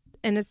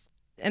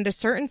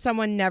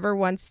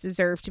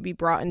deserved to be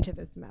brought into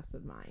this mess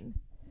of mine.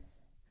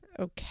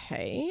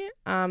 Okay.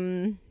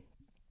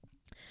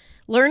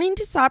 Learning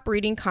to stop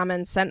reading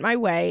comments sent my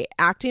way,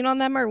 acting on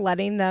them or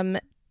letting them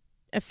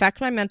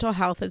affect my mental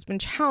health has been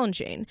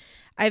challenging.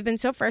 I've been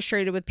so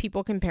frustrated with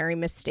people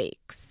comparing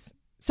mistakes.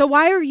 So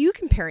why are you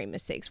comparing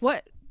mistakes?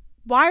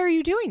 Why are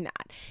you doing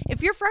that?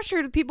 If you're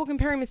frustrated with people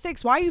comparing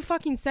mistakes, why are you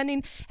fucking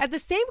sending, at the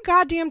same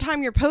goddamn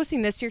time you're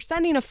posting this, you're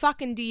sending a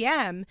fucking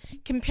DM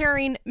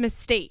comparing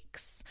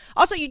mistakes.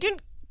 Also, you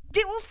didn't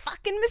do a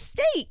fucking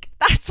mistake.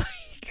 That's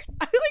like,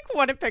 I like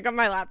want to pick up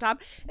my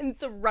laptop and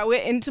throw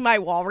it into my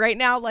wall right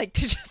now, like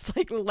to just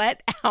like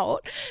let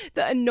out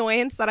the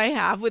annoyance that I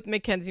have with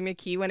Mackenzie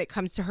McKee when it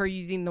comes to her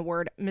using the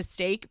word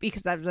mistake,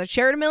 because as I've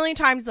shared a million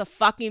times, the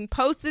fucking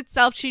post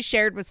itself she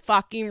shared was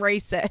fucking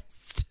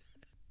racist.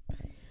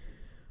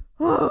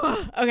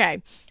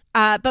 Okay.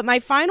 But my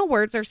final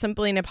words are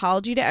simply an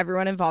apology to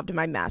everyone involved in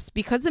my mess.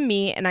 Because of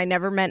me, and I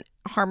never meant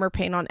harm or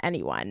pain on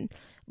anyone.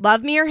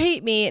 Love me or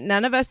hate me,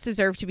 none of us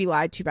deserve to be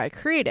lied to by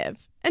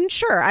creative. And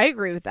sure, I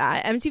agree with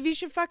that. MTV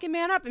should fucking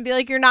man up and be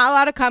like, you're not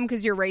allowed to come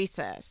because you're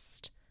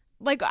racist.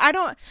 Like,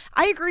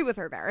 I agree with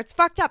her there. It's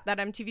fucked up that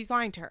MTV's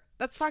lying to her.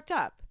 That's fucked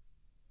up.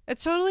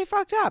 It's totally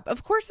fucked up.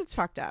 Of course it's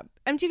fucked up.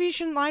 MTV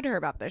shouldn't lie to her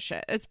about this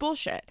shit. It's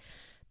bullshit.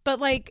 But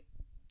like,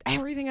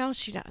 everything else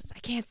she does, I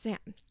can't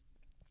stand.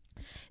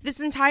 This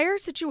entire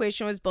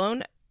situation was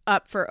blown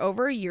up for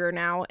over a year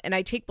now, and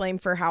I take blame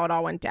for how it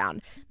all went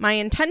down. My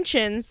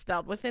intentions,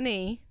 spelled with an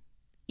E,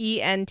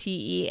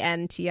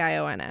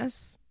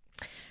 ENTENTIONS.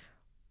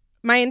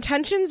 My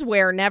intentions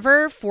were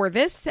never for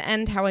this to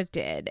end how it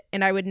did,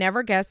 and I would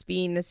never guess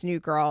being this new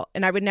girl,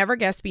 and I would never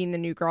guess being the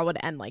new girl would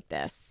end like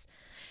this.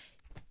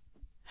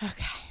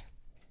 Okay.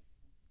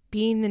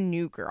 Being the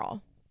new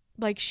girl.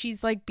 Like,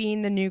 she's like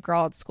being the new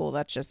girl at school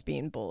that's just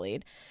being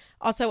bullied.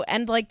 Also,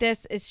 end like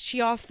this. Is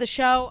she off the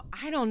show?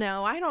 I don't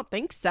know. I don't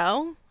think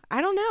so.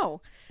 I don't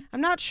know.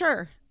 I'm not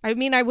sure. I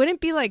mean, I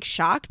wouldn't be like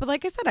shocked, but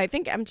like I said, I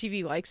think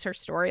MTV likes her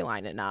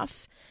storyline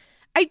enough.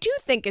 I do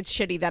think it's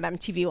shitty that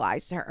MTV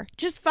lies to her.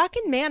 Just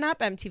fucking man up,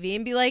 MTV,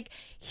 and be like,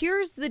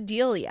 here's the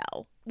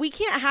dealio. We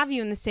can't have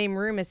you in the same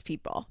room as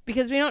people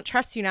because we don't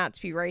trust you not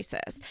to be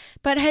racist.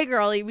 But hey,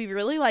 girlie, we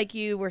really like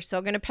you. We're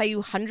still going to pay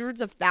you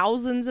hundreds of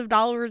thousands of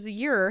dollars a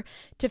year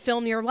to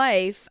film your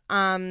life.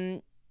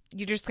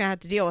 You're just going to have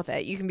to deal with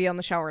it. You can be on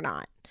the show or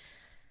not.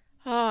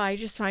 Oh, I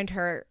just find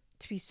her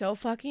to be so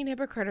fucking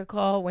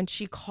hypocritical when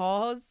she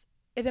calls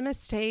it a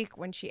mistake,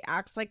 when she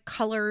acts like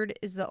colored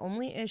is the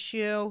only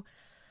issue.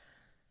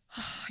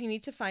 I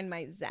need to find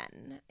my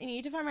zen. I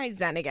need to find my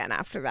zen again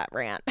after that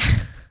rant.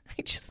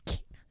 I just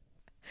can't.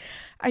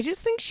 I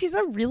just think she's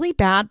a really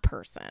bad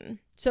person.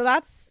 So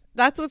that's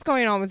what's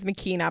going on with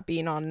McKee not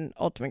being on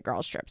Ultimate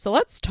Girls Trip. So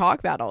let's talk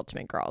about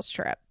Ultimate Girls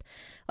Trip.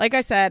 Like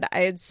I said, I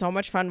had so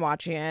much fun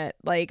watching it.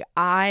 Like,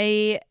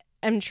 I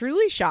am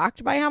truly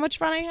shocked by how much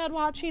fun I had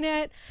watching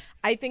it.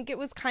 I think it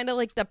was kind of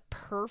like the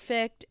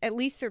perfect, at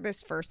least for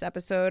this first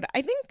episode.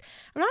 I'm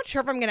not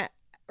sure if I'm going to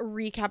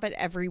recap it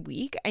every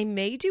week. I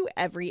may do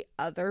every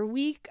other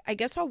week. I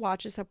guess I'll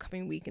watch this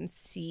upcoming week and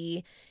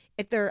see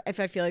if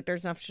I feel like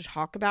there's enough to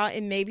talk about.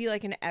 It may be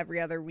like an every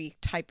other week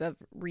type of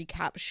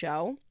recap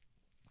show,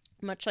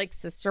 much like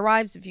Sister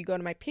Wives. If you go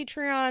to my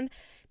Patreon,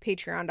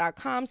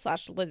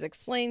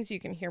 patreon.com/LizExplains, you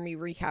can hear me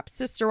recap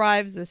Sister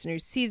Wives. This new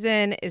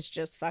season is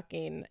just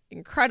fucking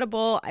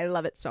incredible. I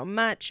love it so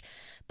much.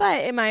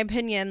 But in my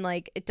opinion,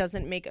 like, it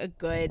doesn't make a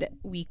good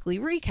weekly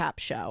recap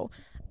show.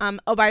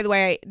 Oh, by the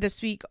way,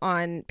 this week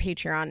on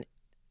Patreon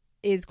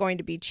is going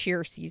to be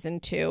Cheer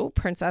Season 2.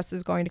 Princess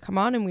is going to come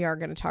on, and we are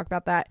going to talk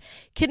about that.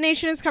 Kid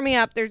Nation is coming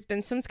up. There's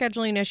been some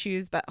scheduling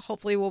issues, but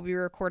hopefully we'll be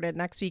recorded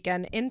next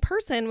weekend in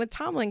person with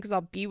Tomlin, because I'll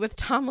be with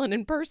Tomlin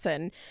in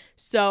person.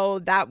 So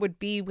that would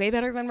be way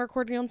better than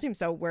recording on Zoom.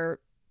 So we're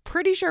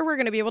pretty sure we're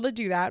going to be able to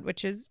do that,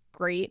 which is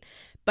great.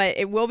 But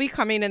it will be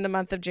coming in the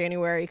month of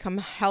January, come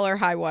hell or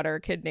high water,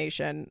 Kid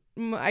Nation.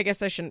 I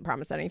guess I shouldn't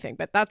promise anything,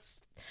 but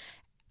that's...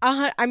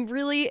 I'm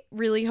really,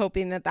 really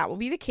hoping that will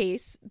be the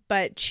case,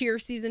 but Cheer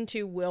Season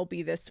 2 will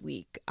be this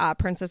week.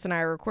 Princess and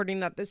I are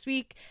recording that this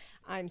week.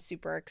 I'm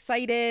super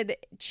excited.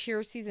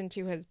 Cheer Season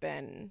 2 has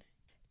been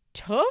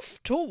tough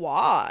to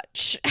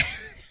watch.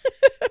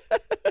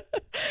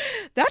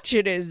 That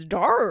shit is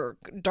dark.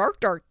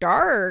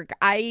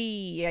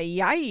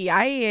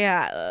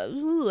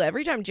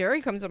 Every time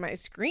Jerry comes on my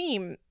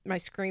screen, I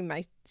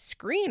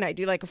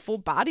do like a full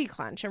body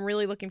clench. I'm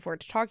really looking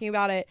forward to talking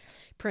about it.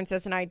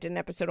 Princess and I did an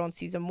episode on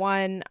season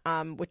 1,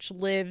 which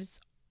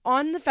lives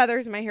on the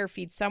Feathers in My Hair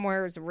feed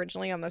somewhere. It was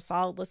originally on the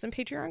Solid Listen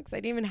Patreon, because I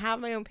didn't even have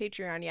my own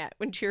Patreon yet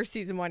when Cheer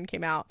Season 1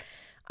 came out.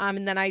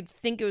 And then I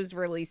think it was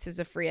released as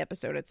a free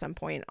episode at some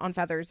point on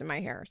Feathers in My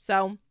Hair.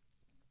 So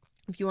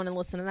if you want to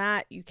listen to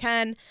that, you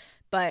can.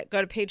 But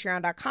go to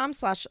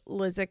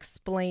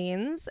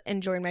patreon.com/LizExplains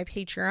and join my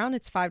Patreon.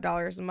 It's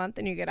 $5 a month,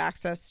 and you get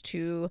access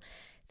to,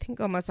 I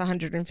think, almost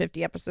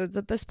 150 episodes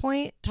at this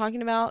point,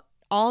 talking about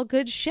all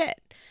good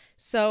shit.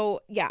 So,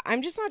 yeah,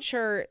 I'm just not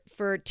sure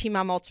for Teen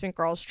Mom Ultimate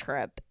Girls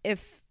Trip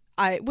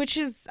I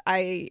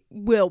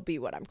will be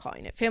what I'm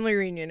calling it. Family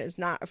reunion is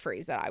not a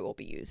phrase that I will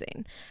be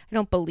using. I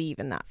don't believe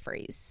in that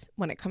phrase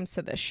when it comes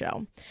to this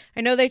show.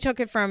 I know they took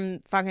it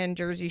from fucking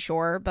Jersey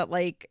Shore, but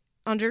like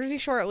on Jersey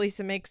Shore, at least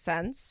it makes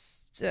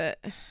sense.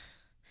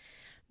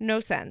 No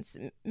sense.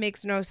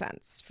 Makes no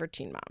sense for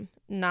Teen Mom.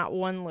 Not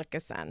one lick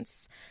of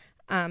sense.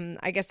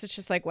 I guess it's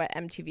just like what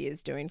MTV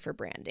is doing for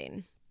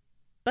branding.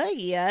 But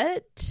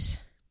yet,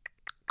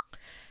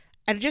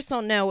 I just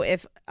don't know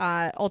if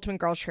Ultimate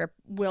Girls Trip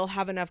will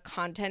have enough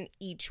content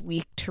each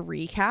week to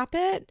recap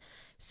it.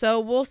 So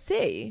we'll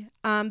see.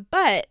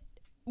 But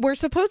we're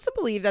supposed to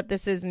believe that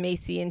this is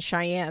Macy and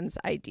Cheyenne's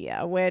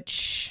idea,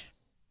 which,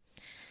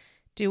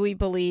 do we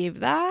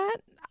believe that?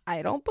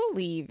 I don't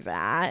believe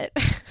that.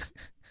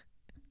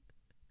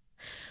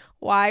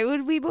 Why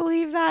would we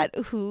believe that?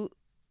 Who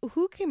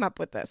came up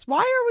with this? Why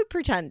are we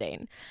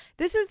pretending?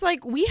 This is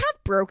like, we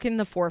have broken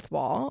the fourth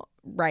wall,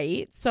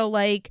 right? So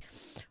like,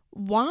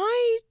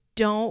 why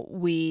don't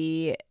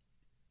we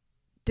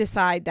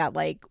decide that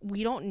like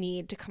we don't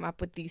need to come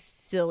up with these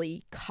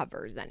silly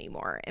covers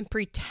anymore and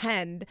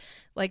pretend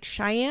like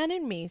Cheyenne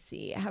and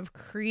Macy have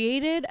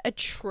created a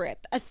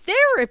trip, a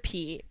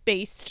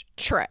therapy-based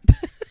trip?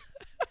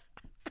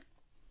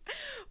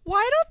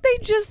 Why don't they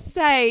just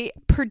say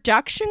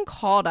production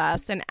called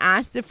us and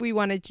asked if we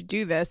wanted to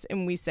do this,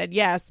 and we said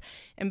yes,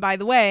 and by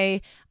the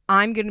way,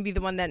 I'm going to be the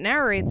one that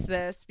narrates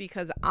this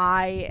because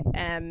I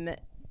am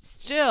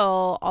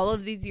still, all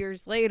of these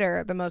years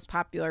later, the most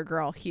popular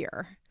girl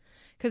here.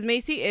 Because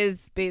Macy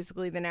is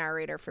basically the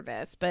narrator for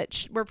this,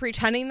 but we're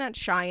pretending that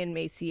Shy and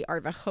Macy are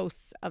the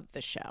hosts of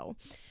the show.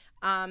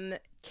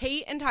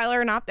 Kate and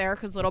Tyler are not there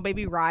because little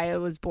baby Raya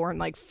was born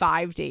like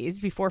 5 days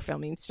before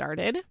filming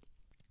started.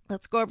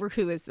 Let's go over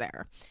who is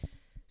there.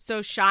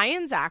 So Shy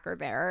and Zach are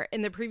there.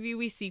 In the preview,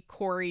 we see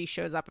Corey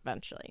shows up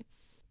eventually.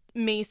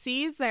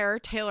 Macy's there.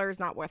 Taylor's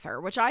not with her,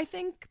 which I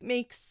think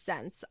makes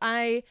sense.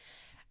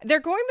 They're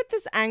going with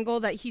this angle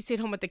that he stayed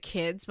home with the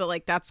kids, but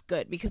like that's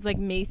good because like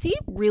Macy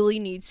really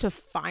needs to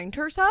find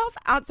herself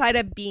outside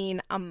of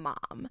being a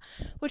mom,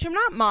 which I'm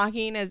not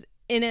mocking as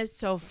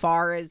so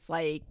far as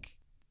like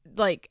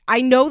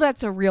I know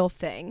that's a real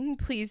thing.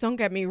 Please don't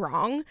get me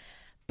wrong,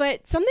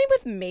 but something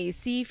with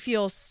Macy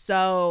feels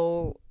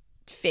so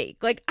fake.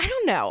 Like I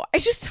don't know. I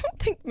just don't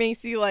think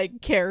Macy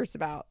like cares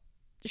about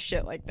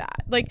shit like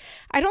that. Like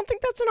I don't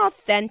think that's an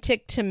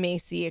authentic to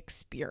Macy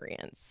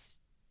experience.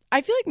 I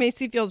feel like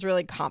Macy feels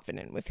really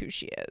confident with who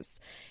she is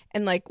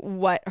and like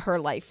what her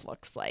life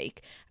looks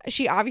like.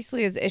 She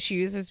obviously has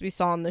issues as we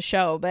saw in the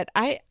show, but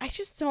I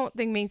just don't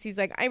think Macy's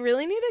like, I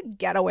really need to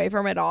get away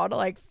from it all to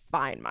like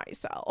find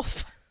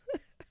myself.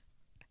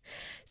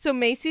 So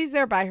Macy's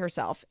there by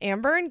herself.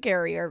 Amber and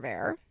Gary are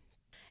there.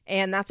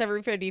 And that's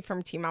everybody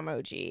from Team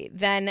Emoji.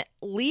 Then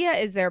Leah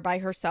is there by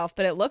herself,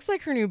 but it looks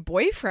like her new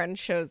boyfriend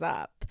shows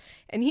up.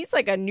 And he's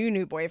like a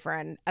new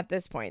boyfriend at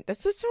this point.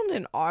 This was filmed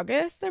in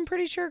August, I'm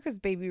pretty sure, because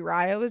baby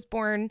Raya was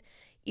born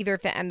either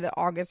at the end of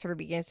August or the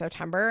beginning of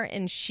September.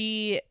 And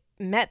she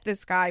met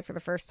this guy for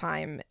the first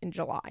time in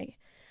July.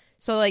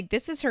 So, like,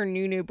 this is her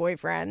new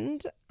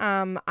boyfriend.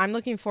 I'm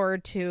looking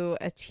forward to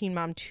a Teen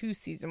Mom 2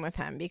 season with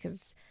him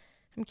because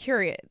I'm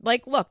curious.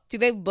 Like, look, do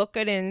they look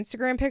good in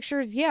Instagram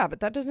pictures? Yeah, but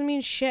that doesn't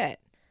mean shit.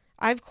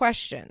 I have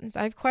questions.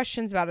 I have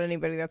questions about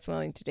anybody that's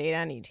willing to date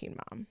any teen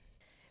mom.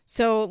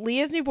 So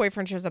Leah's new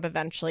boyfriend shows up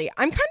eventually.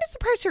 I'm kind of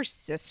surprised her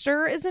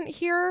sister isn't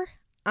here.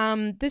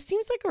 This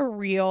seems like a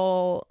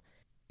real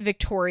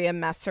Victoria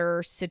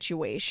Messer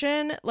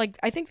situation. Like,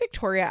 I think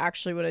Victoria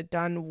actually would have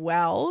done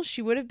well.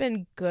 She would have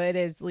been good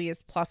as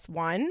Leah's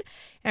 +1. And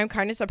I'm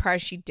kind of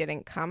surprised she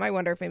didn't come. I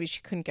wonder if maybe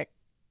she couldn't get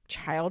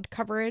child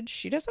coverage.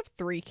 She does have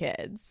 3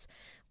 kids.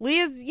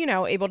 Leah's,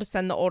 able to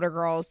send the older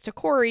girls to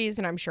Corey's,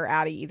 and I'm sure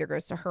Addie either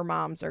goes to her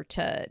mom's or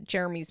to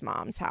Jeremy's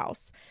mom's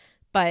house.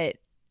 But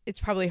it's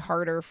probably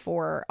harder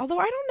although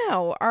I don't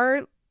know,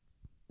 are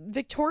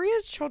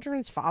Victoria's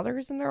children's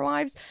fathers in their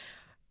lives?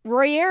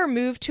 Royer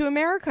moved to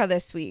America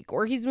this week,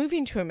 or he's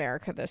moving to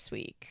America this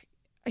week.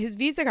 His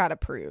visa got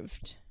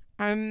approved.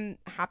 I'm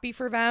happy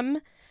for them.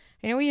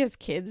 I know he has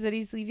kids that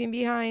he's leaving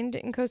behind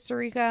in Costa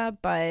Rica,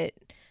 but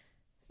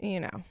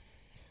we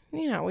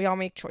all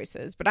make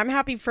choices. But I'm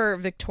happy for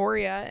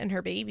Victoria and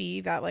her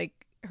baby that like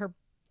her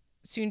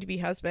soon-to-be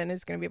husband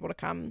is going to be able to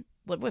come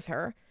live with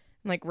her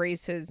and like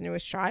raise his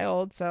newest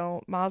child.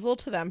 So mazel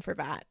to them for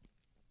that.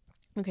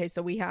 Okay,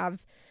 so we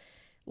have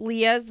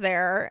Leah's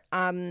there.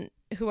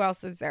 Who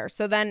else is there?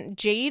 So then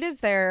Jade is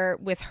there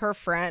with her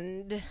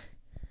friend.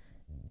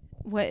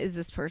 What is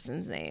this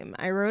person's name?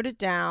 I wrote it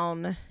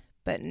down,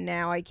 but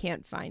now I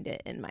can't find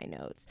it in my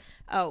notes.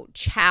 Oh,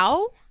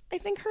 Chow, I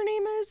think her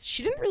name is.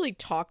 She didn't really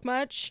talk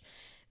much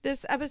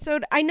this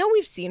episode. I know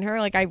we've seen her,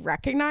 like I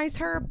recognize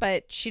her,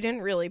 but she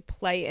didn't really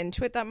play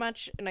into it that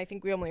much, and I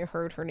think we only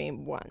heard her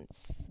name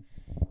once.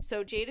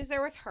 So Jade is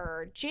there with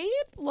her. Jade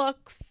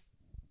looks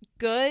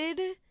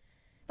good.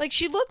 Like,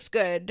 she looks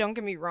good, don't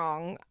get me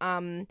wrong.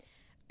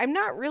 I'm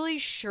not really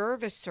sure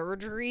the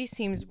surgery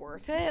seems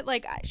worth it.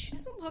 Like, she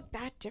doesn't look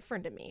that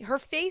different to me. Her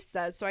face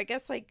does, so I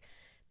guess like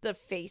the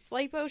face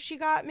lipo she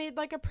got made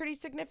like a pretty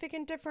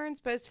significant difference.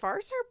 But as far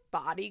as her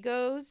body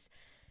goes,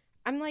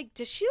 I'm like,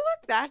 does she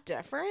look that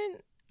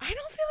different? I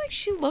don't feel like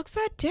she looks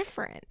that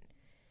different.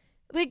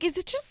 Like, is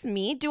it just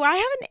me? Do I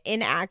have an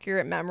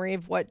inaccurate memory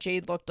of what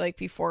Jade looked like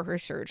before her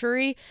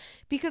surgery?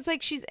 Because,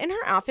 like, she's in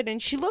her outfit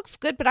and she looks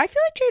good, but I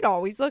feel like Jade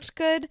always looked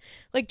good.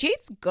 Like,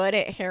 Jade's good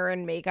at hair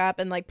and makeup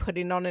and, like,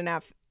 putting on an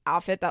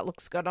outfit that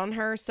looks good on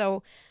her.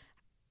 So,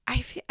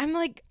 I'm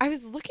like, I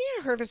was looking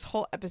at her this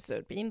whole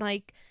episode being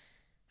like,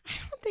 I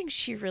don't think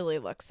she really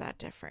looks that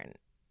different.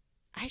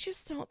 I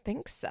just don't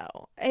think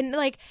so. And,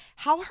 like,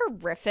 how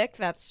horrific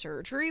that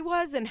surgery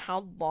was and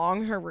how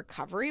long her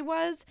recovery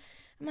was,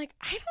 I'm like,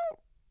 I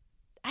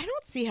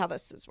don't see how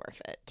this is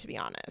worth it, to be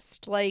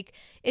honest. Like,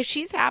 if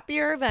she's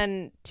happier,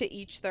 then to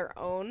each their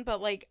own.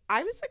 But, like,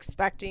 I was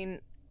expecting,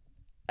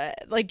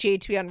 like,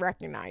 Jade to be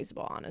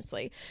unrecognizable,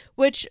 honestly.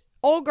 Which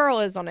old girl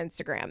is on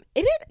Instagram.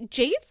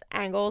 Jade's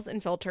angles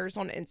and filters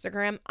on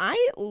Instagram,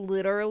 I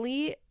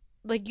literally,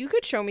 like, you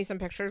could show me some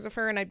pictures of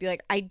her and I'd be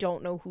like, I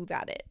don't know who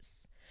that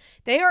is.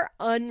 They are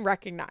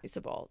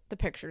unrecognizable, the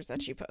pictures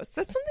that she posts.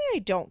 That's something I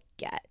don't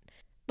get.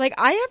 Like,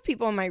 I have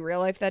people in my real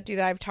life that do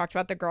that. I've talked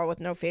about the girl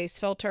with no face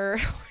filter,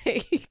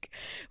 like,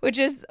 which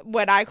is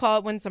what I call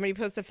it when somebody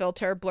posts a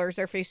filter, blurs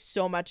their face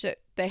so much that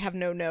they have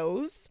no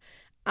nose.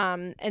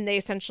 And they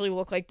essentially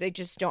look like they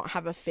just don't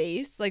have a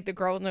face, like the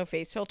girl with no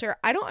face filter.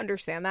 I don't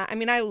understand that. I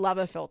mean, I love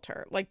a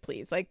filter. Like,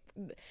 please, like,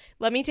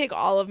 let me take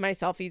all of my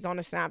selfies on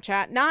a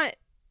Snapchat, not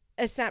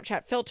a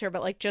Snapchat filter,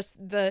 but like just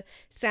the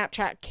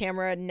Snapchat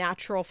camera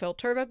natural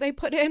filter that they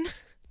put in.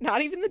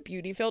 Not even the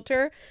beauty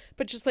filter,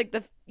 but just like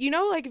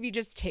like if you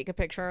just take a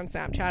picture on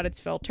Snapchat, it's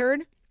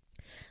filtered.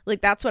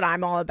 Like, that's what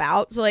I'm all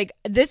about. So like,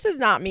 this is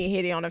not me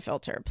hating on a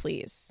filter,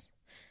 please.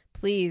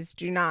 Please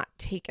do not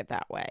take it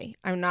that way.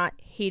 I'm not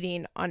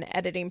hating on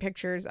editing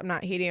pictures. I'm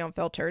not hating on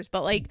filters.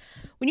 But like,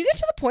 when you get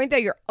to the point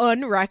that you're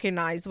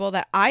unrecognizable,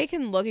 that I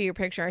can look at your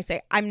picture and I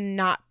say, I'm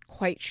not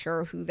quite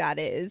sure who that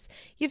is,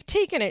 you've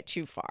taken it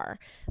too far.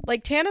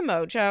 Like Tana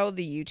Mojo,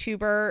 the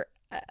YouTuber,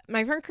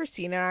 my friend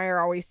Christine and I are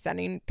always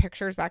sending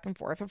pictures back and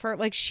forth of her.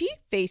 Like, she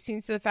face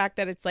tunes to the fact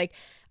that it's like,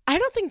 I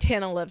don't think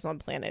Tana lives on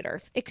planet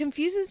Earth. It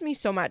confuses me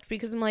so much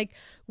because I'm like,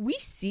 we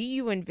see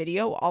you in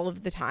video all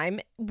of the time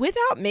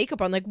without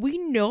makeup on. Like, we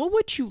know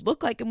what you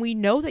look like and we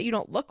know that you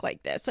don't look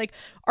like this. Like,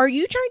 are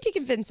you trying to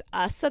convince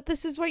us that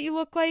this is what you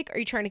look like? Are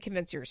you trying to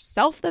convince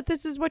yourself that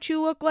this is what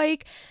you look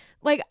like?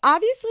 Like,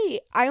 obviously,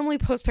 I only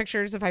post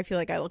pictures if I feel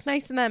like I look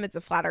nice in them. It's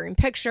a flattering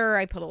picture.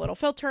 I put a little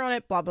filter on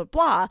it, blah, blah,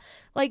 blah.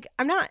 Like,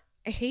 I'm not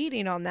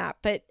hating on that.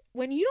 But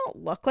when you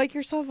don't look like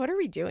yourself, what are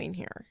we doing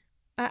here?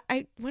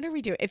 What are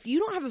we doing? If you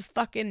don't have a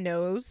fucking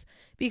nose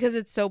because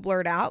it's so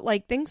blurred out,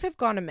 like, things have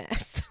gone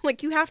amiss.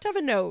 Like, you have to have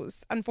a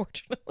nose,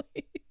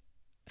 unfortunately.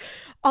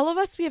 All of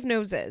us, we have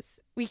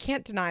noses. We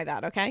can't deny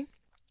that, okay?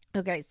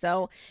 Okay,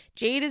 so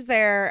Jade is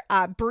there.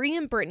 Brie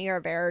and Brittany are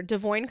there.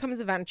 Devoyne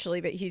comes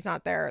eventually, but he's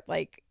not there,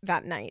 like,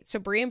 that night. So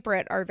Brie and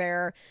Britt are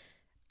there.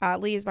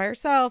 Lee is by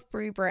herself.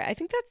 Brie, Britt. I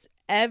think that's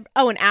and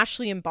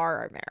Ashley and Bar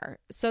are there.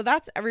 So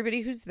that's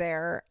everybody who's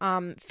there.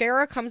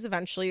 Farrah comes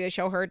eventually. They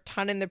show her a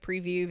ton in the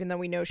preview, even though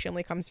we know she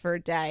only comes for a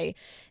day.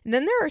 And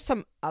then there are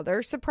some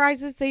other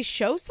surprises. They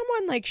show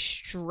someone like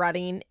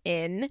strutting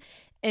in,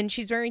 and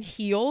she's wearing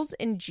heels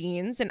and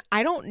jeans, and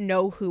I don't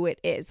know who it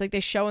is. Like, they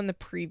show in the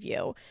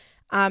preview.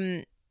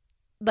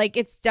 Like,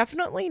 it's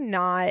definitely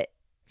not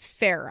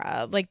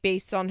Farrah, like,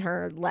 based on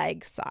her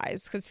leg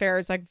size, because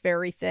Farrah's like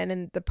very thin,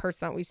 and the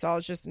person that we saw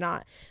is just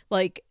not,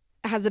 like,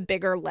 has a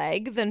bigger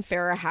leg than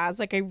Farrah has.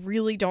 Like, I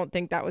really don't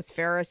think that was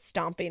Farrah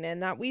stomping in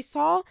that we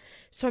saw.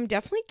 So I'm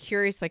definitely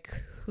curious, like,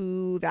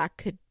 who that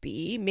could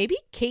be. Maybe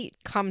Kate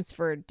comes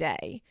for a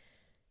day,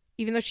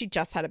 even though she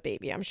just had a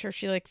baby. I'm sure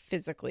she, like,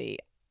 physically,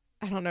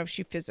 I don't know if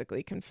she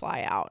physically can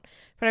fly out,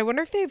 but I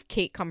wonder if they have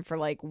Kate come for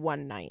like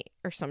one night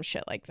or some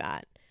shit like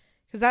that,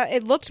 because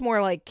it looked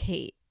more like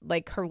Kate.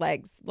 Like, her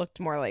legs looked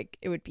more like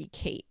it would be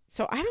Kate.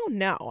 So I don't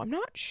know. I'm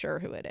not sure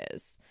who it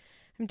is.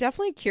 I'm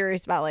definitely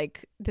curious about,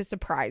 like, the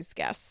surprise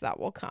guests that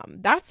will come.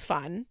 That's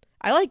fun.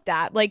 I like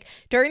that. Like,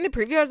 during the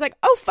preview, I was like,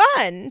 oh,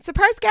 fun.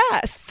 Surprise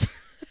guests.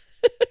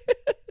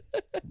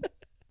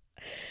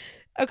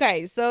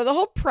 Okay, so the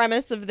whole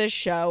premise of this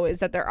show is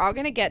that they're all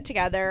going to get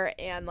together,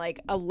 and,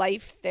 like, a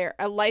life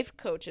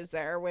coach is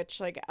there, which,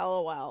 like,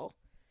 LOL.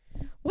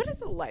 What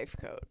is a life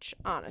coach,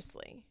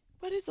 honestly?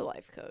 What is a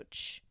life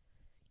coach?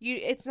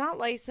 It's not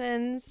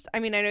licensed. I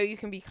mean, I know you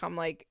can become,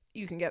 like,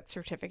 you can get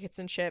certificates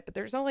and shit, but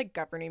there's no, like,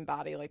 governing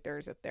body like there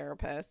is at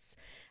therapists.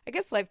 I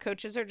guess life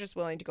coaches are just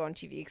willing to go on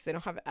TV because they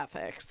don't have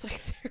ethics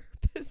like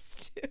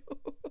therapists do.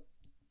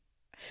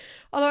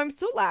 Although I'm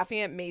still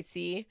laughing at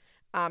Macy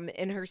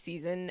in her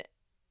season,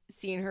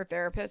 seeing her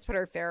therapist, but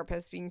her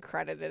therapist being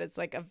credited as,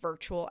 like, a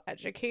virtual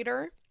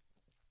educator,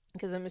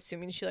 because I'm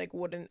assuming she, like,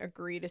 wouldn't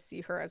agree to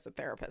see her as a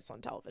therapist on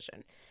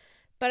television.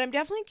 But I'm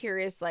definitely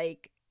curious,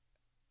 like,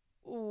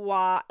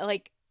 why,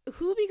 like,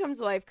 who becomes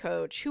a life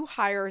coach? Who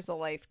hires a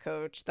life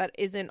coach that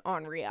isn't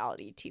on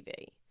reality TV?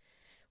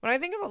 When I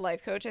think of a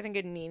life coach, I think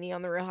of Nene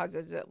on The Real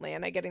Housewives of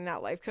Atlanta getting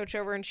that life coach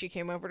over, and she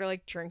came over to,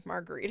 like, drink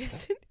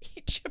margaritas and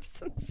eat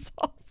chips and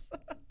salsa.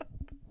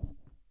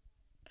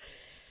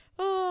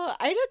 Oh,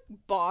 I had a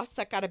boss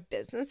that got a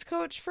business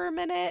coach for a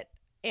minute,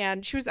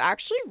 and she was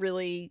actually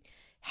really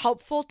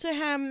helpful to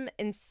him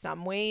in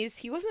some ways.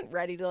 He wasn't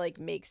ready to, like,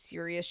 make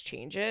serious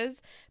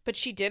changes, but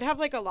she did have,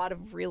 like, a lot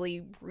of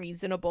really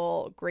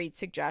reasonable, great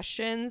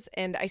suggestions.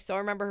 And I still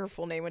remember her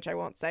full name, which I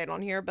won't say it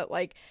on here, but,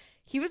 like,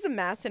 he was a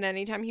mess, and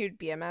anytime he would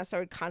be a mess, I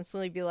would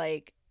constantly be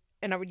like,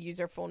 and I would use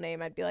her full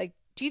name, I'd be like,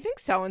 do you think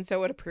so-and-so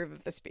would approve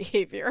of this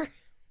behavior?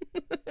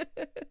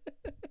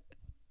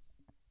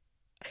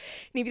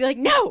 And he'd be like,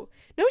 no,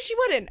 she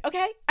wouldn't.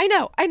 Okay, I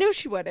know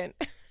she wouldn't.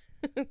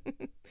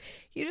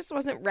 He just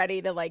wasn't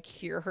ready to, like,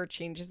 hear her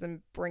changes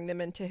and bring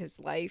them into his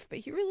life, but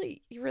he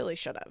really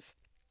should have.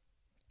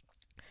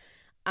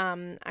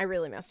 I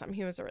really miss him.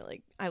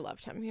 I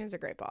loved him. He was a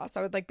great boss.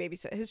 I would, like,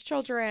 babysit his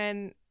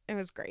children. It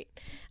was great.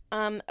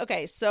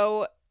 Okay,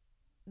 so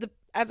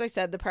as I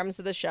said, the premise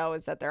of the show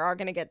is that they're all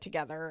going to get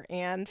together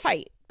and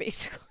fight,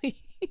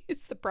 basically,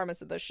 is the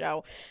premise of the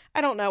show.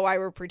 I don't know why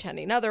we're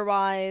pretending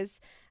otherwise.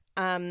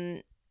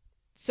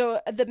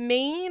 So the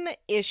main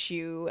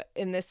issue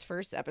in this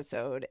first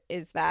episode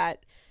is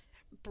that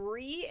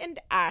Brie and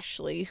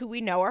Ashley, who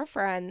we know are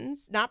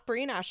friends, not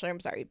Brie and Ashley, I'm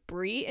sorry,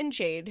 Brie and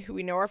Jade, who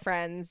we know are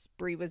friends.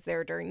 Brie was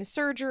there during the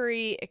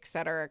surgery,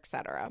 etc.,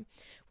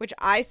 which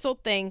I still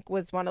think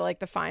was one of like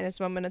the finest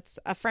moments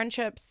of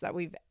friendships that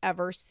we've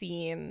ever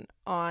seen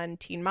on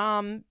Teen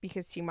Mom,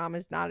 because Teen Mom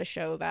is not a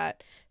show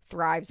that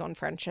thrives on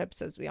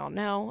friendships, as we all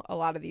know. A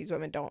lot of these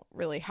women don't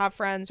really have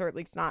friends, or at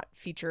least not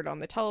featured on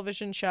the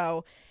television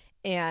show.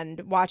 And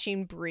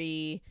watching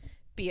Brie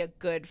be a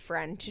good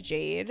friend to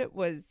Jade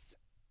was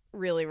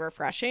really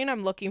refreshing.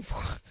 I'm looking for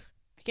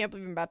I can't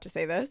believe I'm about to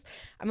say this.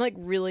 I'm like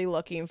really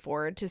looking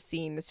forward to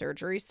seeing the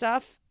surgery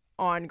stuff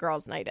on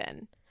Girls Night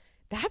In.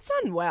 That's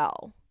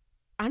unwell.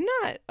 I'm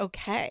not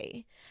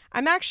okay.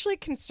 I'm actually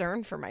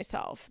concerned for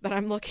myself that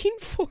I'm looking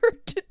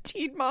forward to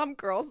Teen Mom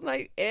Girls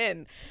Night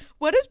In.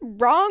 What is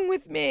wrong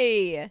with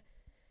me?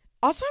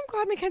 Also, I'm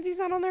glad Mackenzie's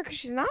not on there because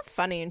she's not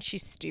funny and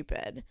she's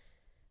stupid.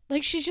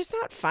 Like, she's just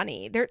not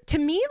funny. To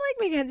me,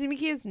 like, Mackenzie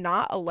McKee is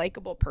not a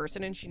likable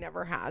person, and she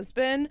never has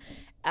been,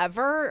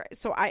 ever.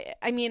 So,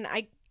 I mean,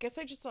 I guess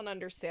I just don't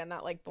understand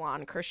that, like,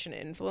 blonde Christian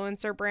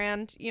influencer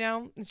brand, you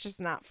know? It's just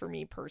not for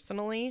me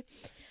personally.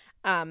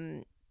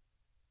 I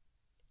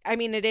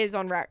mean, it is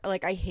on,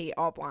 like, I hate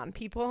all blonde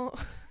people.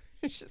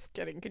 Just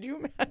kidding. Could you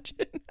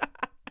imagine?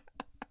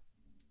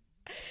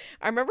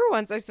 I remember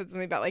once I said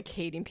something about like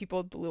hating people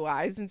with blue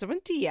eyes, and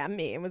someone DM'd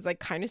me and was like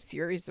kind of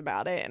serious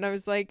about it. And I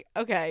was like,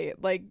 okay,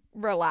 like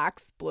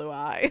relax, blue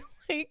eye.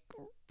 Like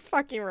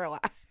fucking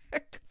relax.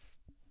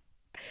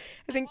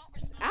 I think,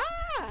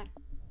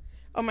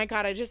 oh my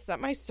God, I just set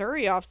my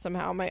Siri off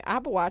somehow, my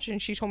Apple Watch, and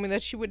she told me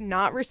that she would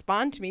not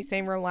respond to me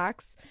saying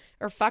relax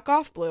or fuck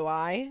off, blue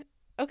eye.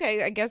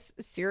 Okay, I guess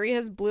Siri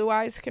has blue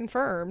eyes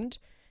confirmed,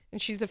 and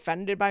she's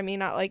offended by me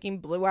not liking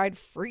blue-eyed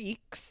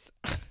freaks.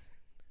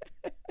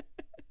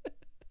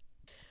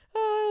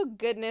 Oh,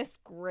 goodness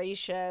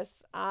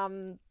gracious.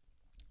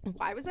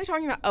 Why was I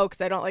talking about, because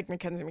I don't like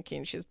Mackenzie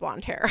McKee. She has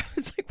blonde hair. I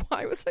was like,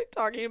 why was I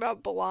talking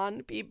about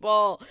blonde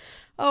people?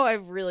 Oh,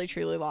 I've really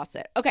truly lost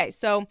it. Okay,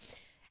 so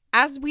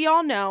as we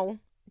all know,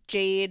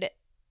 Jade,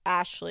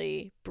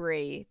 Ashley,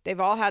 Brie, they've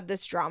all had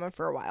this drama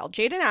for a while.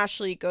 Jade and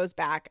Ashley goes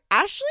back.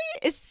 Ashley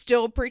is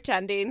still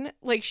pretending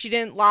like she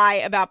didn't lie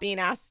about being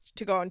asked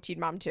to go on Teen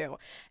Mom 2.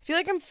 I feel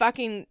like I'm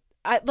fucking,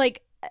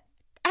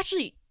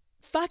 Ashley,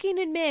 fucking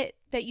admit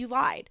that you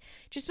lied.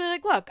 Just be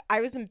like, look,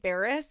 I was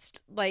embarrassed.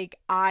 Like,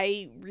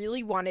 I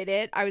really wanted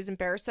it. I was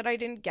embarrassed that I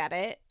didn't get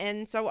it.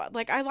 And so,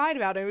 like, I lied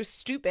about it. It was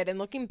stupid. And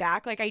looking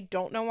back, like, I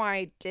don't know why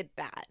I did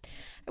that.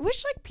 I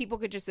wish, like, people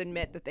could just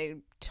admit that they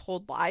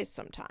told lies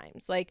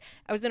sometimes. Like,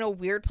 I was in a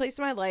weird place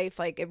in my life.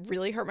 Like, it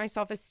really hurt my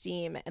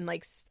self-esteem. And,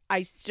 like,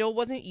 I still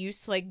wasn't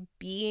used to, like,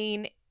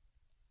 being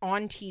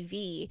on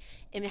TV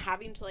and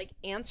having to like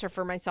answer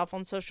for myself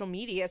on social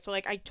media. So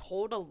like I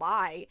told a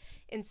lie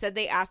and said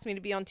they asked me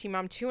to be on Teen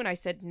Mom 2 and I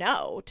said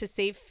no to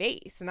save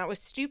face, and that was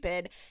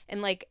stupid.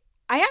 And like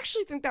I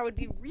actually think that would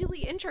be really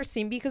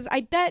interesting because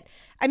I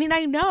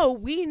know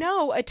we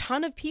know a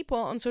ton of people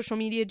on social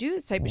media do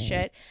this type of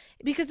shit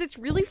because it's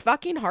really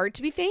fucking hard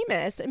to be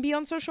famous and be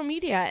on social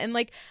media. And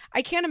like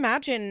I can't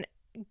imagine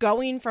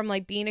going from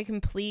like being a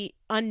complete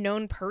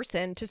unknown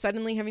person to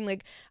suddenly having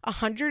like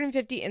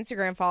 150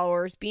 Instagram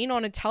followers, being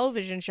on a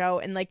television show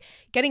and like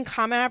getting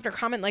comment after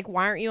comment like,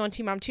 why aren't you on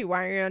Teen Mom 2?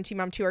 Why aren't you on Teen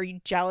Mom 2? Are you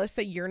jealous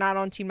that you're not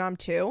on Teen Mom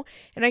 2?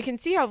 And I can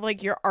see how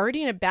like you're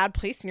already in a bad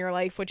place in your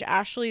life, which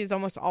Ashley is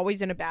almost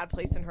always in a bad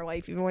place in her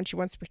life, even when she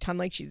wants to pretend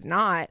like she's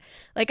not.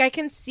 Like I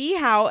can see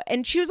how,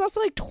 and she was also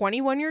like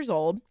 21 years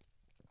old.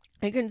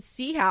 I can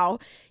see how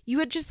you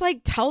would just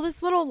like tell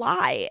this little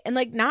lie and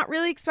like not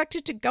really expect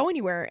it to go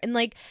anywhere. And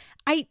like,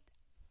 I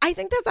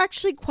think that's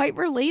actually quite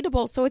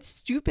relatable. So it's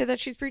stupid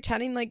that she's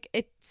pretending like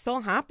it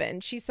still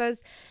happened. She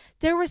says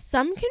there was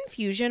some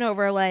confusion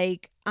over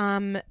like,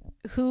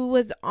 who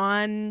was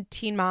on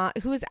Teen Mom,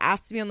 who was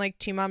asked to be on like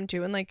Teen Mom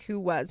 2 and like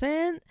who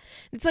wasn't.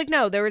 It's like,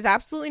 no, there was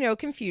absolutely no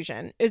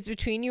confusion. It was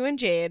between you and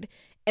Jade,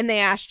 and they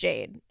asked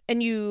Jade,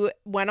 and you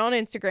went on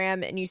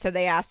Instagram and you said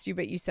they asked you,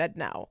 but you said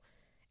no.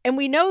 And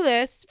we know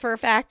this for a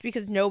fact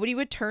because nobody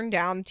would turn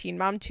down Teen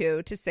Mom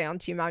 2 to stay on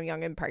Teen Mom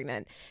Young and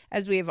Pregnant.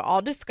 As we have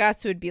all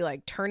discussed, it would be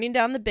like turning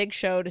down the big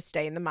show to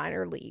stay in the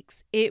minor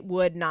leagues. It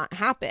would not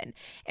happen.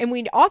 And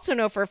we also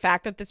know for a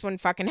fact that this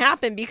wouldn't fucking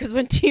happen because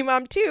when Teen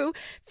Mom 2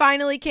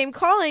 finally came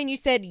calling, you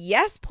said,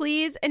 yes,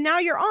 please. And now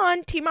you're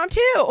on Teen Mom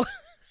 2.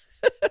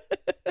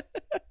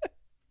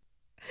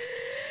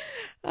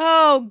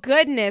 Oh,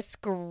 goodness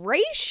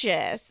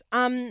gracious.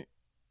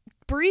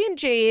 Brie and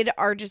Jade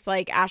are just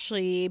like,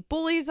 Ashley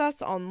bullies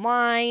us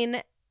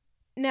online.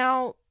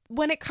 Now,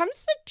 when it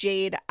comes to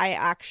Jade, I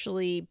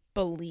actually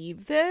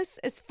believe this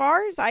as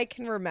far as I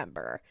can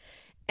remember.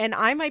 And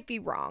I might be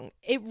wrong.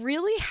 It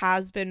really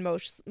has been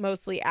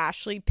mostly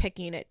Ashley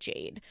picking at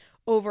Jade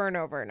over and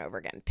over and over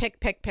again.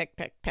 Pick.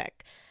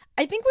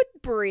 I think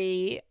with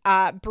Brie,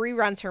 Brie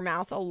runs her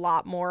mouth a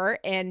lot more,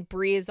 and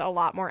Brie is a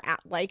lot more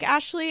like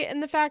Ashley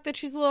in the fact that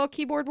she's a little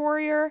keyboard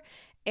warrior.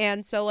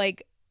 And so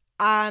like,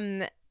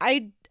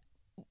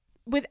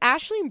 with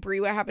Ashley and Brie,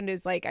 what happened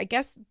is like, I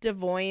guess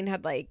Devoyne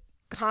had like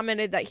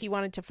commented that he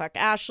wanted to fuck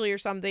Ashley or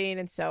something,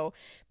 and so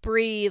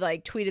Brie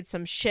like tweeted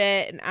some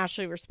shit and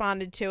Ashley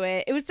responded to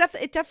it.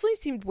 It definitely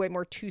seemed way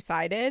more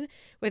two-sided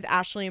with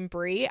Ashley and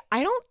Brie.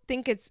 I don't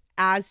think it's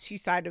as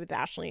two-sided with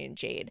Ashley and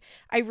Jade.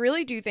 I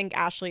really do think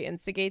Ashley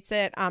instigates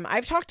it.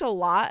 I've talked a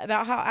lot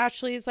about how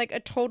Ashley is like a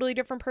totally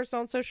different person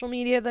on social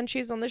media than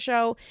she's on the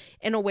show,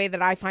 in a way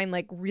that I find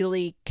like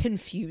really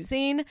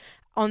confusing.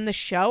 On the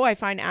show, I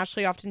find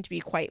Ashley often to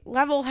be quite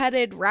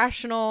level-headed,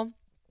 rational,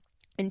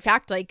 in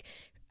fact, like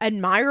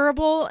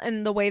admirable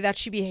in the way that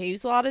she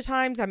behaves a lot of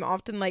times. I'm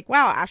often like,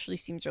 wow, Ashley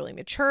seems really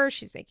mature.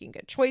 She's making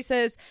good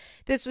choices.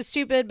 This was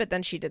stupid, but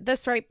then she did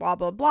this right, blah,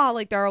 blah, blah.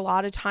 Like, there are a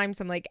lot of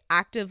times I'm like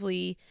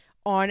actively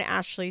on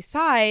Ashley's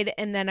side,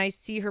 and then I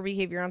see her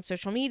behavior on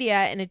social media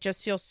and it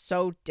just feels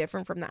so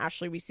different from the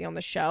Ashley we see on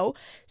the show.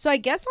 So I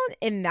guess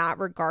in that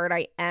regard,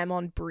 I am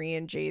on Brie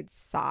and Jade's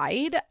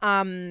side.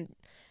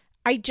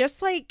 I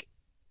just like,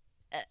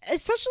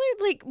 especially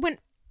like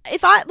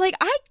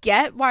I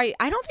get why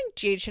I don't think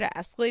Jade should have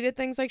escalated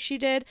things like she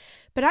did,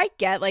 but I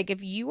get like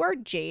if you are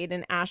Jade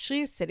and Ashley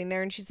is sitting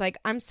there and she's like,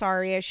 I'm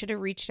sorry, I should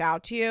have reached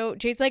out to you.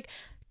 Jade's like,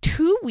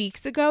 2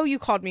 weeks ago, you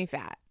called me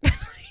fat.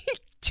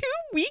 2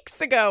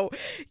 weeks ago,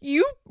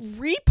 you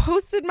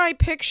reposted my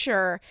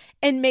picture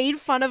and made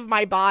fun of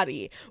my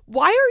body.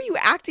 Why are you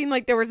acting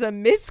like there was a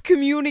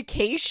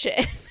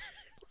miscommunication?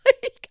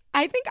 Like,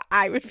 I think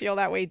I would feel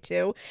that way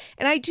too.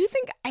 And I do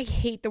think I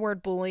hate the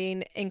word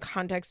bullying in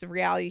context of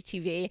reality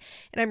TV.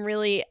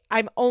 And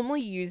I'm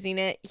only using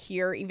it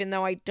here, even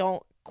though I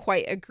don't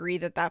quite agree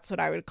that that's what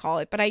I would call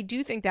it. But I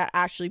do think that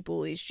Ashley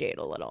bullies Jade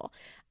a little.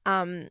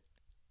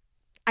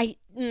 I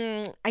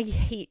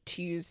hate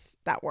to use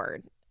that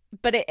word,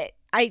 but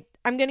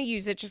I'm going to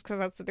use it just because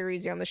that's what they're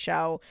using on the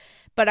show.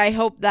 But I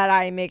hope that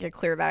I make it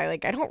clear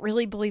that I don't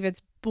really believe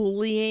it's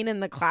bullying in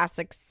the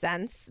classic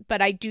sense.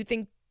 But I do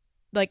think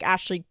like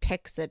Ashley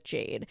picks at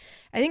Jade.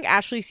 I think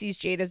Ashley sees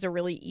Jade as a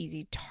really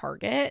easy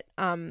target.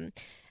 And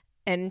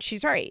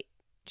she's right.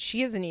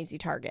 She is an easy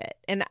target.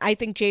 And I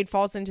think Jade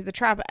falls into the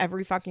trap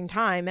every fucking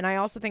time. And I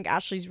also think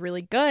Ashley's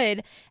really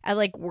good at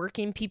like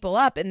working people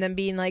up and then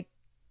being like,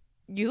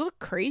 you look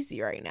crazy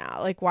right now.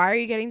 Like, why are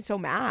you getting so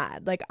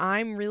mad? Like,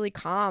 I'm really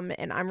calm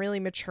and I'm really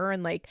mature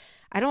and like,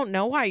 I don't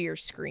know why you're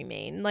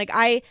screaming. Like,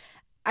 I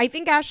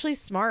think Ashley's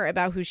smart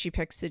about who she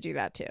picks to do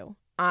that to,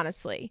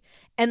 honestly.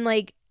 And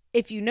like,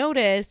 if you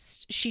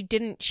notice, she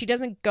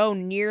doesn't go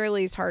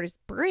nearly as hard as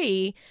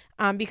Brie,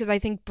 because I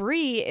think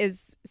Brie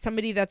is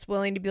somebody that's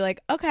willing to be like,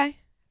 okay,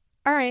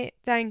 all right,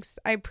 thanks.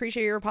 I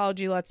appreciate your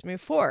apology. Let's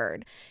move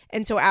forward.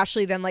 And so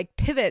Ashley then like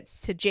pivots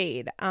to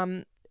Jade.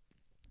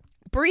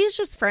 Brie is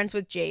just friends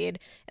with Jade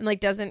and like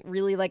doesn't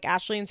really like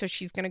Ashley. And so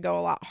she's going to go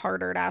a lot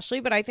harder at Ashley.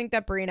 But I think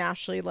that Brie and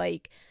Ashley,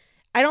 like,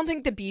 I don't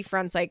think the beef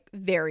runs like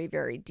very,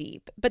 very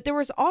deep. But there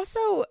was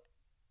also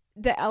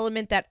the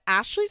element that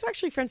Ashley's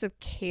actually friends with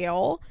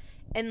Kale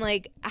and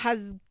like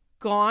has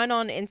gone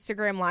on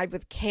Instagram Live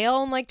with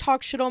Kale and like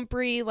talk shit on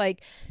Brie.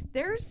 Like,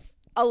 there's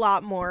a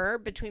lot more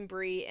between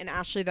Brie and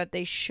Ashley that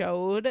they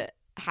showed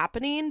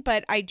happening,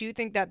 but I do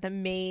think that the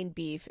main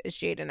beef is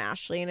Jade and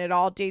Ashley, and it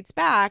all dates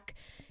back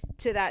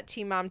to that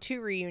Teen Mom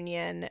 2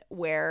 reunion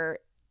where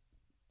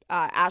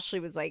Ashley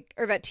was like,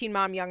 or that Teen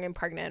Mom Young and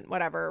Pregnant,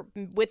 whatever,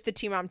 with the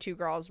Teen Mom 2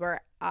 girls,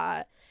 where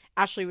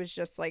Ashley was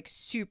just like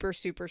super,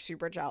 super,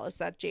 super jealous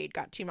that Jade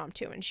got Teen Mom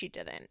 2 and she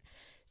didn't.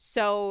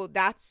 So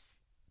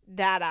that's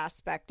that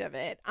aspect of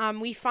it.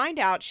 We find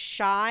out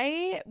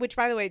Shy, which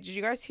by the way, did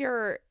you guys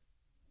hear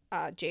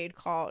Jade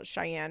call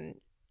Cheyenne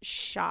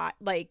shy?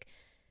 Like,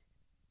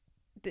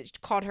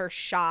 called her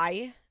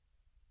shy,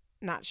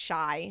 not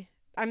shy.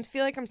 I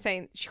feel like I'm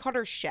saying she called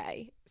her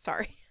Shay.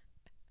 Sorry.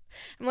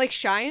 I'm like,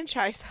 Shy and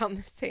Shy sound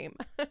the same.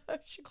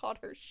 She called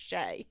her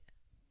Shay.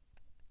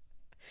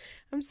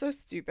 I'm so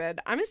stupid.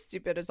 I'm as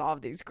stupid as all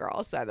of these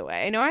girls, by the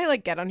way. I know I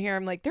like get on here.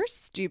 I'm like, they're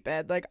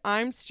stupid. Like,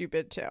 I'm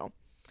stupid too.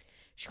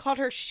 She called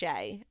her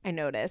Shay, I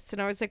noticed.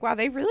 And I was like, wow,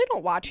 they really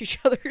don't watch each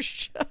other's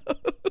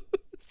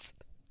shows.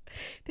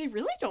 They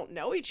really don't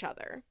know each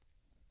other.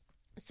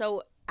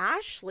 So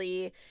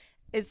Ashley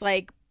is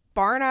like,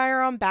 Bar and I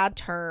are on bad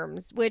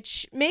terms,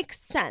 which makes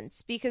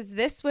sense because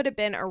this would have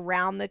been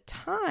around the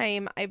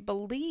time, I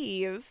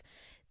believe,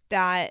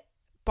 that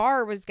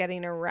Bar was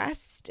getting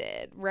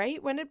arrested,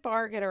 right? When did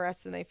Bar get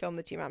arrested and they filmed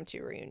the Teen Mom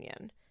 2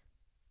 reunion?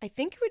 I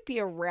think it would be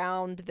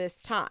around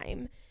this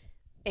time.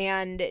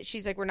 And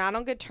she's like, we're not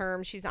on good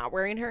terms. She's not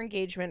wearing her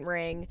engagement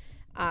ring.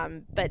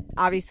 But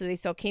obviously they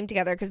still came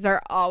together because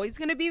they're always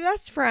going to be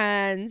best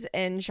friends.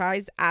 And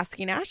Shy's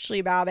asking Ashley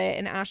about it.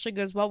 And Ashley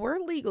goes, well, we're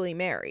legally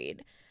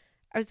married.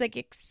 I was like,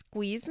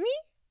 excuse me?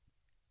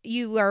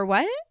 You are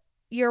what?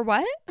 You're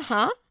what?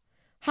 Huh?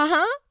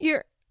 Huh?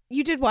 You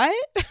did what?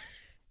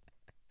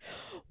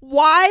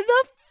 Why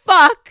the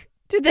fuck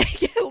did they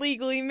get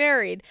legally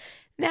married?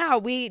 Now,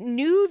 we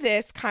knew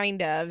this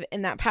kind of,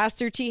 and that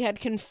Pastor T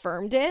had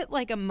confirmed it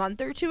like a month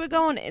or two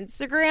ago on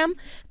Instagram,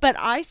 but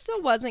I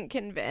still wasn't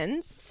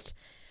convinced.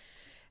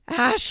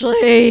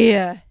 Ashley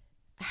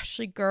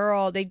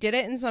girl, they did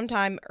it in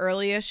sometime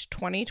early-ish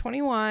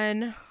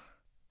 2021.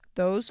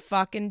 Those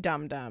fucking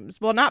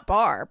dum-dums. Well, not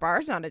Bar.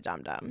 Bar's not a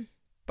dum-dum.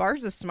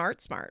 Bar's a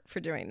smart for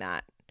doing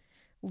that.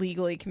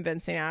 Legally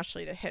convincing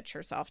Ashley to hitch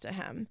herself to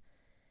him.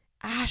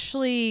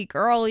 Ashley,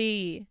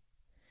 girly,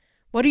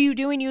 what are you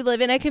doing? You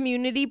live in a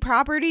community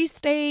property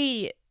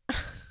state.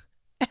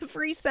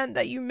 Every cent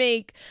that you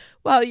make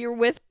while you're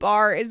with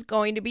Bar is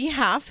going to be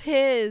half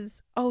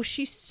his. Oh,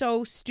 she's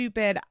so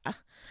stupid.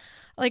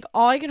 Like,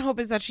 all I can hope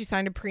is that she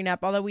signed a prenup,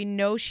 although we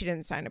know she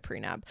didn't sign a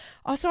prenup.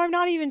 Also, I'm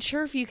not even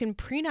sure if you can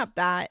prenup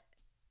that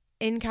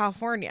in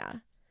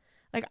California.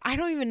 Like, I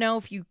don't even know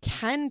if you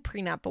can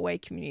prenup away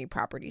community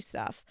property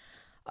stuff.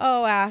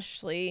 Oh,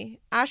 Ashley.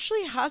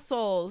 Ashley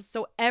hustles.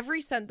 So every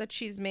cent that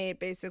she's made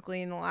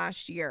basically in the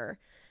last year,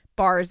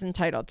 Bar is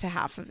entitled to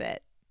half of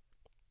it.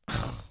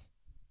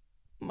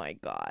 My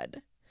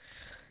God.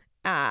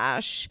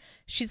 Ash.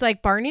 She's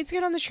like, Bar needs to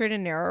get on the straight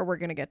and narrow or we're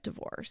going to get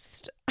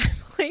divorced. I'm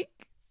like,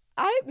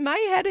 my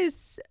head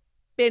is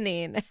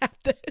spinning at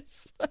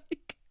this.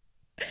 Like,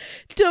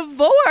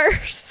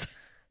 divorce.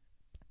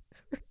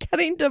 We're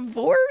getting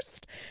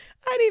divorced.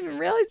 I didn't even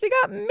realize we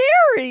got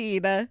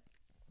married.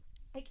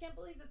 I can't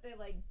believe that they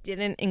like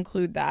didn't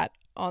include that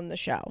on the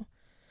show.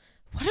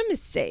 What a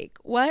mistake.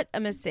 What a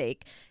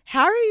mistake.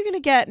 How are you going to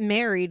get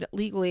married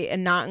legally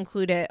and not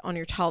include it on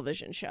your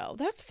television show?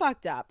 That's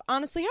fucked up.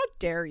 Honestly, how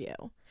dare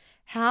you?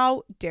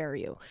 How dare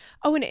you?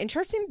 Oh, an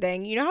interesting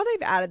thing. You know how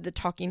they've added the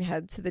talking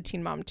heads to the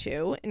Teen Mom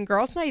 2? In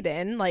Girls Night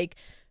In, like,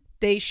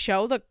 they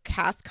show the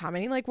cast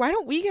commenting, like, why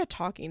don't we get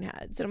talking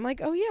heads? And I'm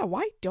like, oh, yeah,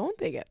 why don't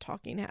they get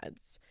talking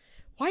heads?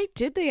 Why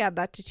did they add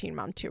that to Teen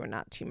Mom 2 and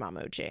not Teen Mom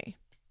OG?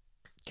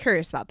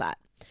 Curious about that.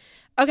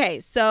 Okay,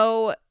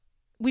 so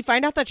we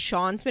find out that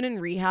Sean's been in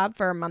rehab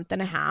for a month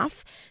and a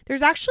half.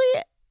 There's actually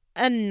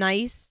a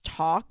nice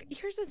talk.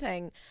 Here's the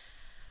thing.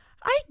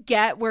 I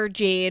get where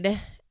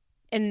Jade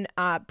and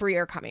Bree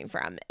are coming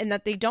from, and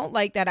that they don't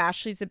like that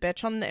Ashley's a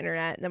bitch on the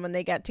internet, and then when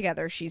they get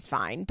together, she's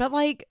fine. But you're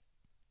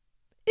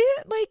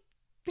all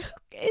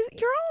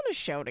on a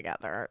show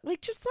together.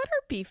 Like, just let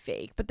her be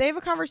fake. But they have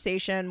a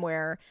conversation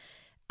where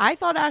I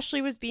thought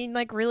Ashley was being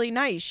like really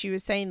nice. She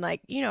was saying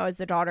like, you know, as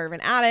the daughter of an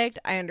addict,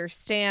 I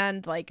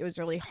understand. Like, it was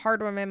really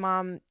hard when my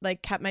mom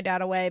like kept my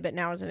dad away, but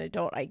now as an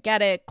adult, I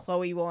get it.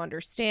 Chloe will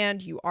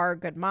understand. You are a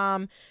good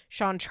mom.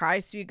 Sean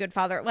tries to be a good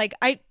father. Like,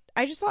 I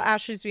just thought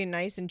Ashley was being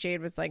nice and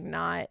Jade was like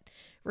not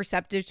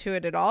receptive to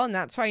it at all. And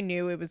that's why I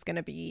knew it was going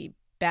to be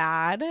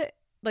bad,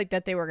 like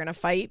that they were going to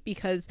fight,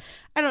 because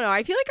I don't know.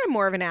 I feel like I'm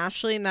more of an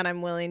Ashley and that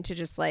I'm willing to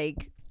just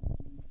like,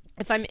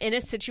 if I'm in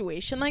a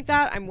situation like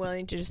that, I'm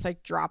willing to just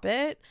like drop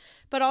it.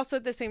 But also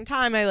at the same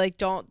time, I like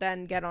don't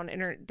then get on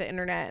the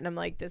internet and I'm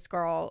like, this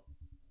girl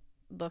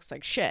looks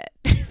like shit.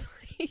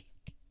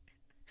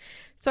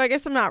 So I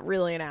guess I'm not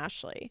really an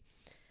Ashley.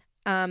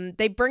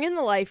 They bring in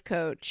the life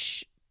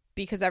coach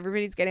because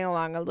everybody's getting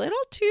along a little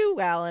too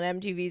well. And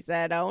MTV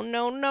said, oh,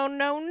 no, no,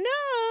 no,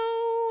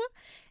 no.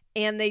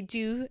 And they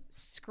do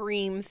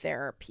scream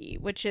therapy,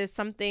 which is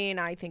something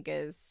I think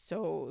is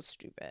so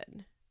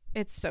stupid.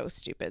 It's so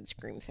stupid,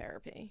 scream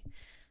therapy.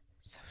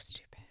 So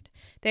stupid.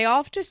 They all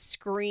have to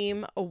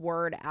scream a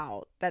word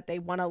out that they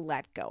want to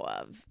let go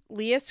of.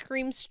 Leah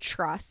screams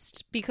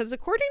trust because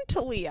according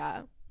to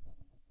Leah,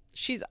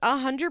 she's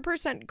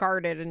 100%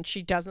 guarded and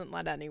she doesn't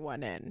let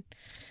anyone in.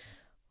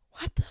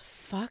 What the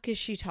fuck is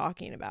she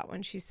talking about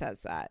when she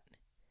says that?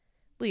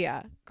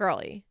 Leah,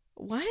 girly,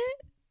 what?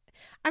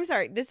 I'm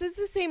sorry. This is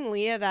the same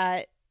Leah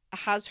that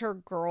has her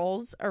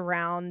girls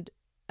around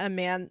a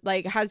man,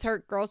 like has her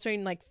girls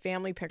doing like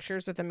family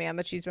pictures with a man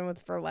that she's been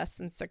with for less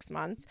than 6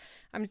 months.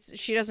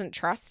 She doesn't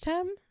trust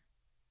him.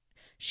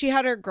 She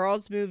had her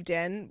girls moved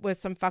in with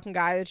some fucking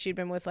guy that she'd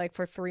been with like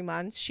for 3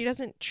 months. She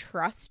doesn't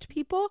trust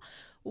people.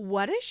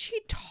 What is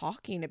she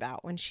talking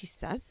about when she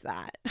says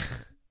that?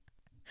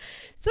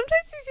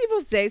 Sometimes these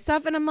people say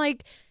stuff and I'm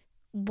like,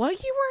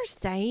 what you are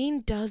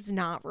saying does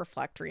not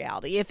reflect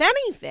reality. If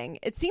anything,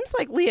 it seems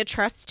like Leah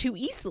trusts too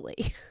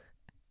easily.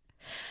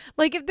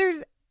 Like if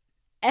there's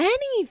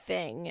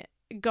anything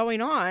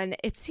going on,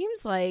 it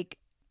seems like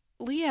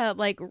Leah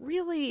like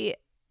really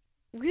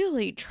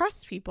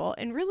trusts people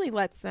and really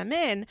lets them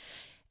in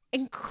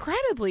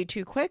incredibly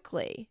too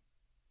quickly,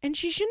 and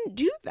she shouldn't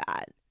do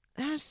that.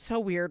 That was so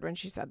weird when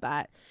she said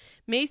that.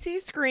 Macy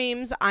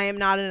screams, I am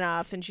not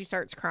enough, and she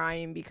starts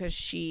crying because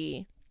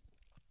she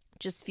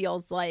just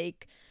feels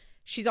like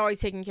she's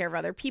always taking care of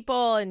other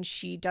people, and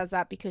she does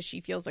that because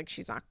she feels like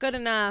she's not good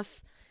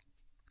enough.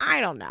 I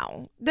don't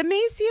know. The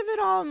Macy of it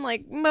all, I'm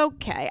like,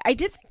 okay. I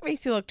did think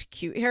Macy looked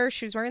cute here.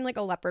 She was wearing like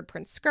a leopard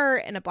print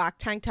skirt and a black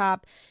tank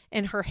top,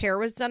 and her hair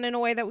was done in a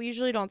way that we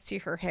usually don't see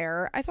her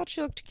hair. I thought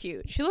she looked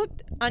cute. She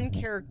looked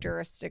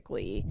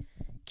uncharacteristically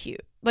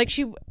cute. Like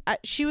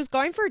she was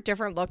going for a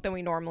different look than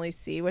we normally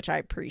see, which I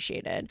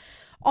appreciated.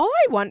 All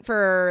I want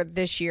for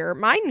this year,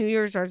 my New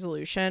Year's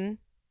resolution,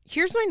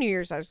 here's my New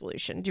Year's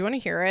resolution. Do you want to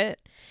hear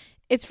it?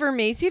 It's for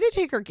Macy to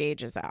take her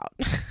gauges out.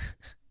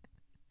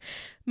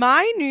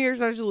 My New Year's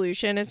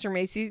resolution is for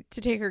Macy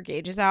to take her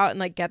gauges out and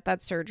like get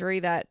that surgery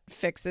that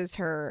fixes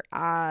her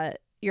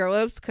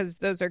earlobes because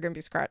those are going to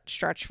be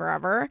stretched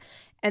forever.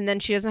 And then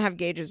she doesn't have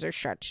gauges or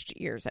stretched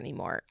ears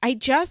anymore. I'm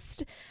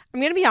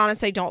going to be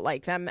honest, I don't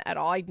like them at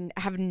all. I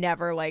have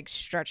never liked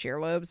stretch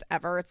earlobes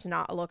ever. It's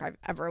not a look I've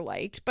ever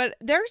liked. But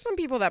there are some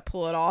people that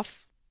pull it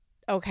off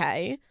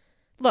okay.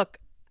 Look,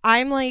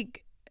 I'm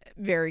like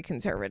very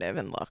conservative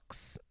in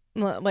looks.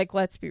 Like,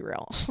 let's be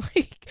real.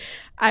 Like,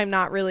 I'm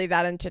not really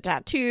that into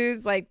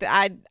tattoos. Like,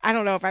 I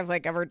don't know if I've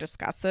like ever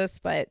discussed this,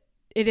 but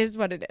it is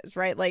what it is,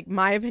 right? Like,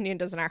 my opinion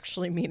doesn't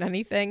actually mean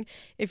anything.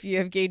 If you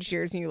have gauged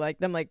ears and you like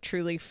them, like,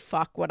 truly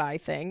fuck what I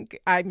think.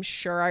 I'm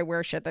sure I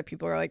wear shit that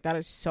people are like, that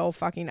is so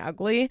fucking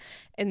ugly.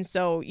 And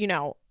so, you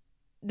know,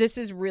 this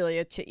is really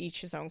a to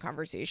each his own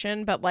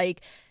conversation. But like,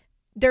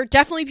 there are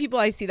definitely people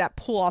I see that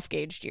pull off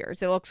gauged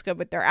ears. It looks good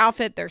with their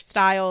outfit, their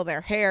style,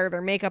 their hair,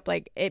 their makeup.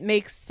 Like, it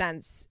makes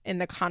sense in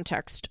the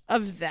context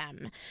of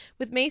them.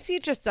 With Macy,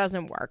 it just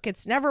doesn't work.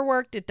 It's never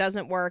worked. It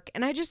doesn't work.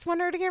 And I just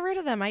want her to get rid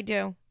of them. I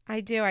do.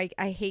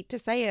 I hate to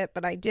say it,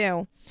 but I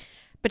do.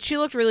 But she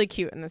looked really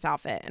cute in this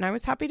outfit, and I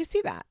was happy to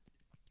see that.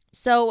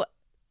 So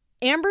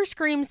Amber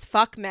screams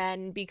fuck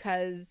men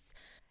because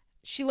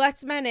she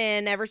lets men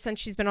in ever since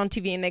she's been on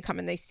TV, and they come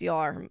and they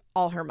steal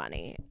all her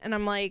money. And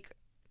I'm like,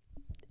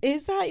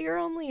 is that your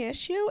only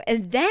issue?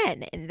 And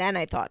then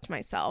I thought to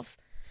myself,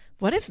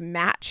 what if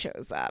Matt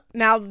shows up?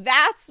 Now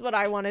that's what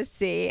I want to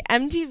see.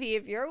 MTV,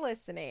 if you're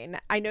listening,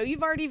 I know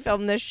you've already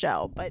filmed this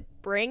show, but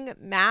bring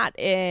Matt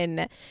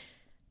in.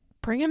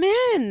 Bring him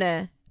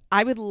in.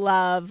 I would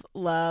love,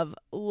 love,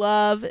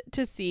 love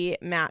to see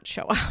Matt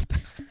show up.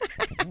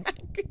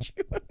 Could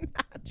you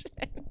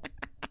imagine?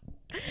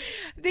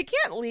 They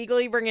can't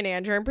legally bring in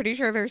Andrew. I'm pretty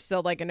sure there's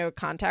still like a no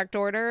contact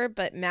order,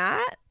 but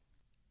Matt,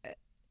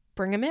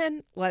 bring him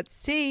in. Let's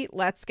see.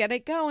 Let's get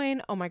it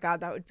going. Oh my God,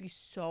 that would be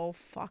so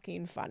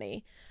fucking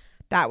funny.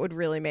 That would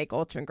really make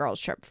Ultimate Girls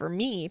Trip for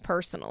me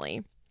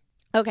personally.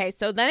 Okay,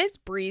 so then it's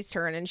Bree's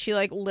turn, and she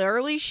like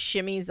literally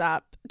shimmies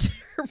up to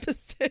her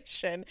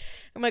position.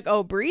 I'm like,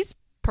 oh, Bree's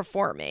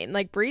performing.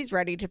 Like, Bree's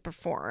ready to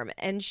perform.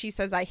 And she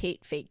says, I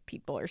hate fake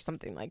people or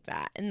something like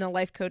that. And the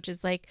life coach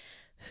is like,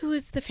 who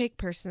is the fake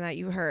person that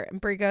you hurt? And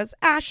Bree goes,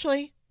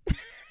 Ashley.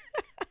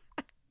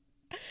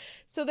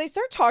 So they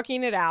start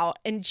talking it out,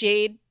 and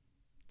Jade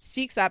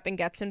speaks up and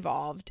gets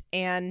involved.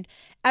 And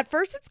at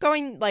first it's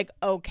going like,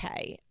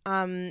 okay.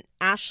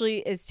 Ashley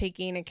is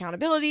taking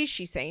accountability.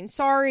 She's saying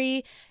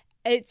sorry.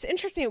 It's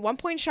interesting. At one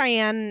point,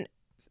 Cheyenne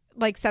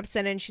like steps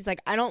in and she's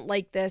like, I don't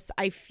like this.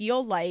 I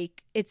feel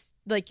like it's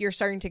like you're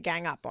starting to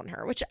gang up on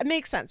her, which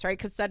makes sense, right?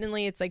 Because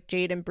suddenly it's like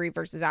Jade and Bree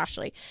versus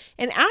Ashley.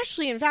 And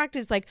Ashley, in fact,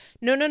 is like,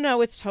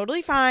 no, it's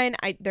totally fine.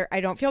 I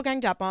don't feel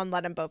ganged up on.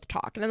 Let them both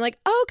talk. And I'm like,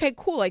 oh, okay,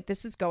 cool. Like,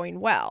 this is going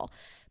well.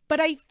 But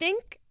I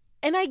think,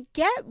 and I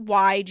get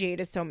why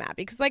Jade is so mad,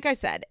 because like I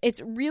said,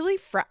 it's really,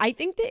 I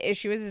think the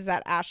issue is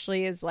that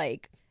Ashley's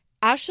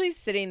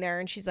sitting there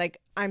and she's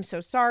like, I'm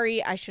so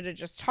sorry. I should have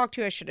just talked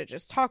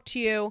to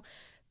you.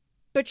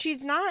 But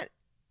she's not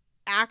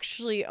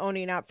actually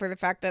owning up for the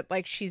fact that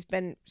like she's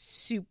been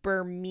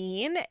super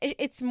mean.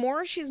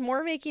 She's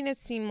more making it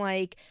seem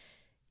like,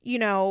 you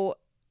know,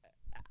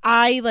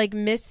 I like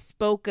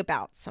misspoke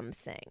about some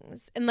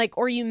things and like,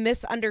 or you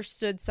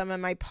misunderstood some of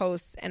my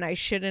posts and I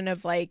shouldn't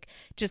have like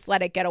just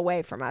let it get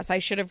away from us. I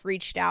should have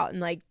reached out and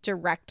like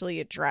directly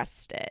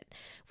addressed it,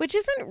 which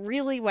isn't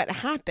really what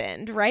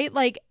happened, right?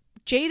 Like,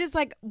 Jade is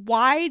like,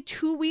 why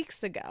 2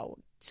 weeks ago?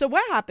 So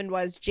what happened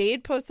was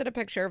Jade posted a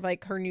picture of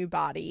like her new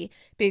body,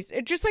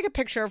 just like a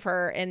picture of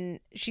her, and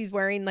she's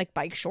wearing like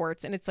bike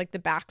shorts and it's like the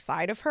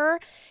backside of her.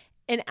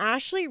 And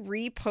Ashley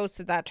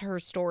reposted that to her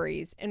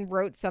stories and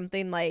wrote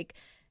something like,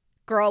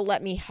 girl,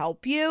 let me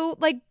help you.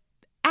 Like,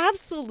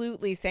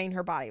 absolutely saying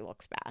her body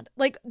looks bad.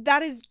 Like,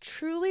 that is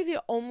truly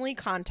the only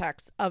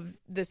context of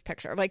this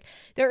picture. Like,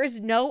 there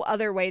is no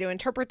other way to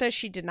interpret this.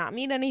 She did not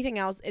mean anything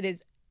else. It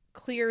is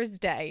clear as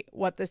day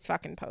what this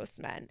fucking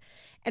post meant.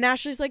 And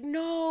Ashley's like,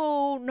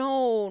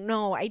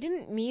 no, I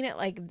didn't mean it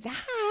like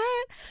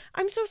that.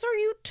 I'm so sorry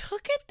you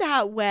took it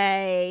that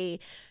way.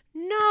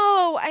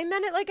 No, I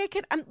meant it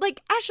like I'm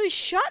like, Ashley,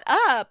 shut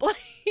up.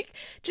 Like,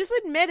 just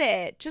admit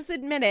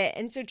it.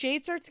 And so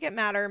Jade starts to get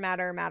madder.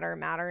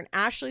 And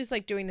Ashley's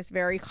like doing this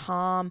very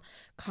calm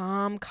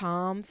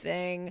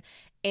thing.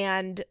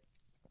 And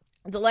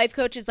the life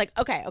coach is like,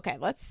 okay,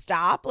 let's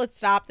stop.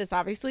 This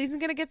obviously isn't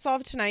going to get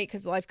solved tonight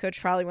because the life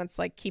coach probably wants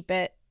to like keep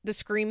the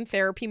scream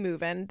therapy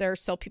moving. There's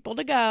still people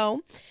to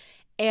go.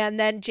 And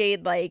then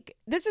Jade, like,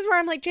 this is where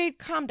I'm like, Jade,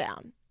 calm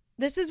down.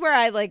 This is where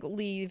I like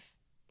leave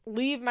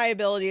my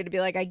ability to be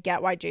like, I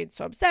get why Jade's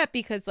so upset,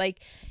 because like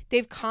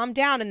they've calmed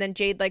down and then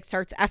Jade like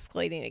starts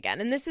escalating again.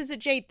 And this is a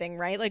Jade thing,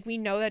 right? Like, we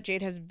know that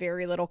Jade has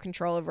very little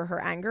control over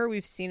her anger.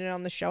 We've seen it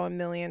on the show a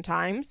million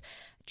times.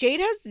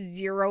 Jade has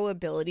zero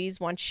abilities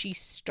once she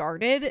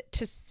started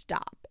to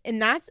stop. And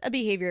that's a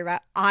behavior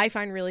that I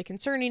find really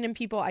concerning in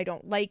people. I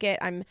don't like it.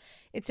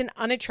 It's an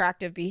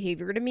unattractive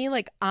behavior to me.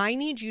 Like, I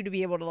need you to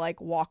be able to like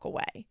walk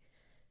away,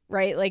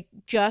 right? Like,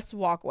 just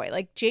walk away.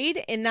 Like,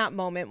 Jade in that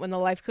moment when the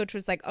life coach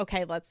was like,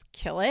 okay, let's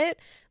kill it.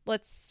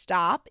 Let's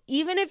stop.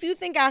 Even if you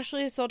think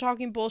Ashley is still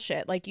talking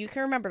bullshit, like, you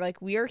can remember,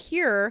 like, we are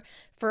here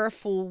for a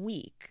full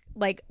week.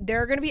 Like,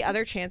 there are going to be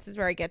other chances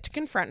where I get to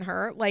confront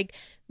her. Like,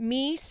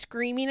 me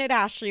screaming at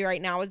Ashley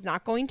right now is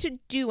not going to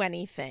do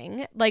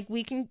anything. Like,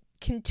 we can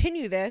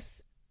continue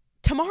this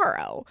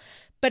tomorrow.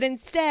 But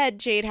instead,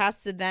 Jade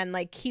has to then,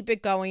 like, keep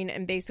it going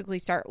and basically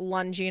start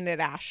lunging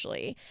at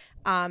Ashley.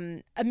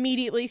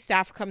 Immediately,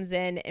 Steph comes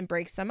in and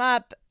breaks them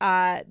up.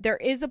 There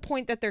is a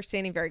point that they're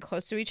standing very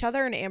close to each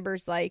other, and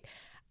Amber's like,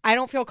 I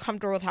don't feel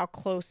comfortable with how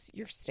close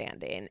you're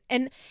standing.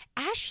 And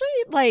Ashley,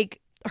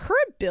 like, her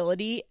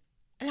ability,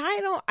 and I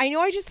know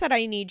I just said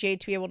I need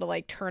Jade to be able to,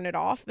 like, turn it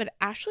off, but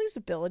Ashley's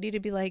ability to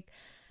be like,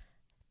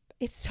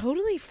 it's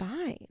totally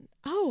fine.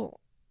 Oh,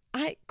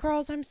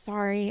 girls, I'm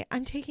sorry.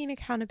 I'm taking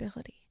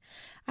accountability.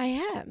 I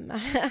am.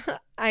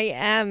 I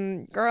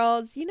am.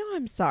 Girls, you know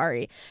I'm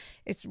sorry.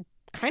 It's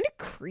kind of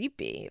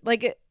creepy.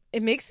 Like,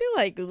 it makes me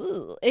like,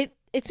 ugh.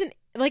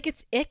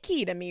 It's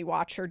icky to me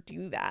watch her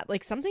do that.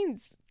 Like,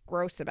 something's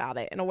gross about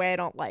it in a way I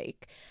don't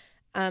like.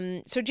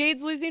 So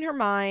Jade's losing her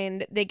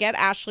mind. They get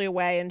Ashley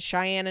away, and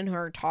Cheyenne and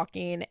her are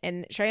talking,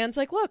 and Cheyenne's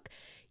like, look,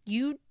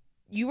 you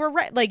were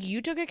right. Like, you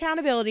took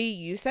accountability.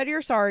 You said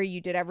you're sorry.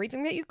 You did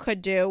everything that you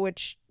could do,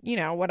 which, you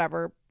know,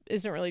 whatever,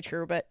 isn't really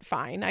true, but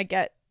fine. I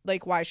get,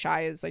 like, why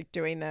Shy is, like,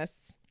 doing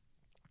this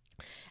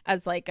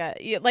as, like,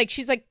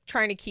 she's, like,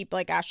 trying to keep,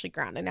 like, Ashley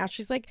grounded. And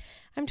Ashley's like,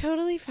 I'm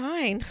totally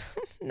fine.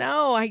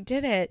 No, I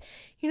did it.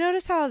 You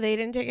notice how they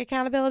didn't take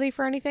accountability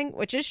for anything?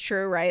 Which is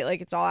true, right?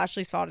 Like, it's all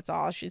Ashley's fault. It's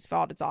all Ashley's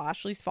fault. It's all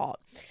Ashley's fault.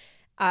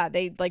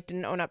 They, like,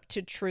 didn't own up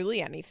to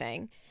truly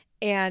anything.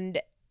 And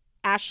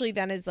Ashley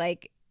then is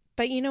like,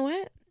 but you know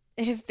what?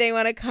 If they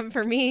want to come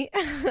for me,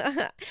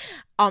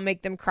 I'll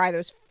make them cry.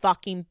 Those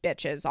fucking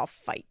bitches. I'll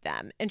fight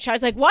them. And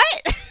Shy's like, what?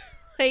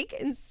 Like,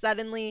 and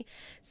suddenly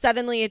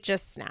it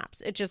just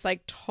snaps. It just,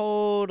 like,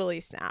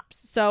 totally snaps.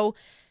 So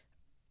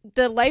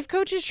the life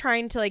coach is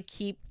trying to, like,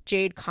 keep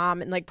Jade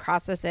calm and, like,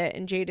 process it.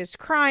 And Jade is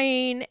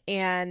crying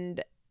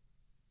and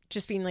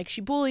just being like, she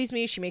bullies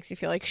me. She makes me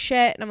feel like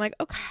shit. And I'm like,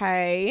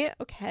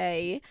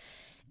 okay.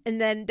 And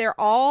then they're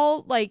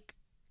all, like,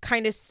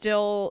 kind of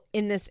still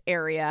in this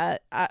area.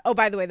 Oh,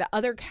 by the way, the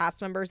other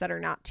cast members that are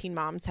not Teen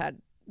Moms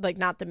had, like,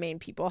 not the main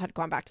people, had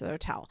gone back to the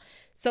hotel.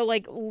 So,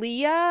 like,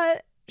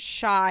 Leah,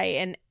 Shy,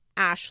 and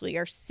Ashley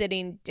are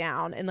sitting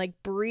down, and, like,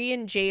 Bree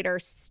and Jade are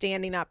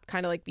standing up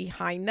kind of, like,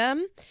 behind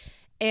them,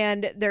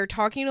 and they're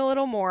talking a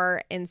little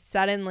more, and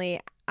suddenly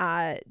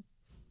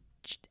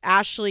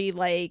Ashley,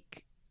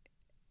 like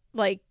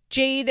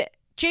Jade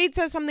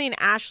says something, and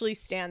Ashley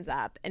stands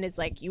up and is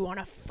like, you want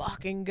to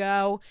fucking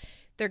go?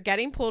 They're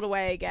getting pulled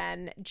away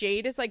again.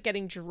 Jade is, like,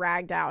 getting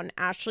dragged out, and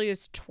Ashley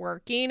is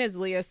twerking as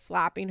Leah's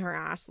slapping her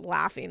ass,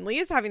 laughing.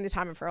 Leah's having the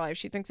time of her life.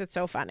 She thinks it's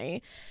so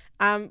funny,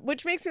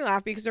 which makes me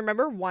laugh because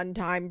remember one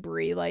time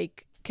Brie,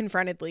 like,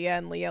 confronted Leah,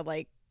 and Leah,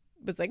 like,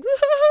 was like,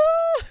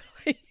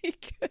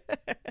 like,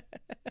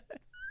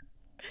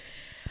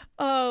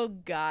 oh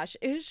gosh,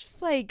 it was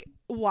just like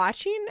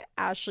watching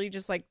Ashley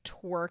just, like,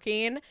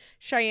 twerking.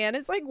 Cheyenne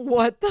is like,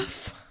 what the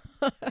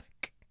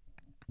fuck?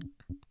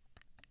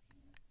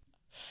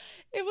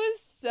 It was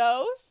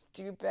so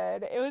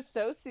stupid. It was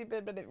so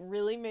stupid, but it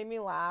really made me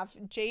laugh.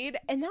 Jade,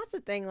 and that's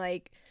the thing,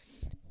 like,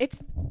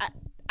 it's,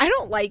 I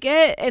don't like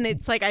it, and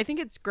it's like, I think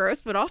it's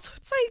gross, but also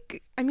it's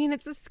like, I mean,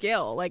 it's a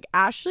skill. Like,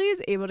 Ashley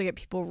is able to get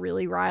people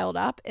really riled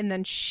up, and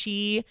then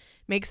she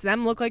makes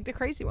them look like the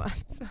crazy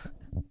ones.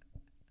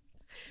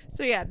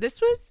 So yeah,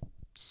 this was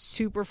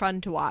super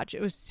fun to watch.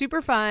 It was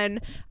super fun.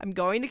 I'm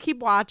going to keep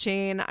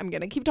watching. I'm going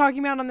to keep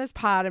talking about it on this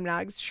pod. I'm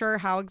not sure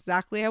how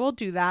exactly I will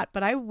do that,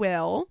 but I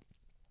will.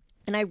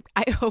 And I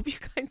hope you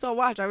guys all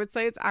watch. I would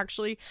say it's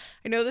actually,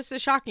 I know this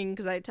is shocking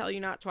because I tell you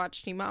not to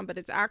watch Teen Mom, but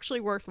it's actually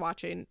worth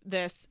watching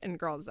this and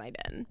Girls Night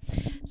In.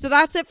 So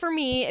that's it for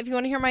me. If you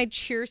want to hear my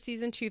Cheer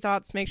Season 2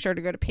 thoughts, make sure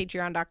to go to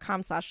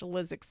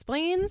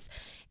patreon.com/LizExplains.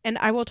 And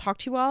I will talk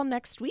to you all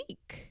next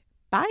week.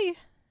 Bye.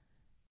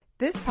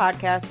 This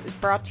podcast is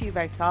brought to you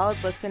by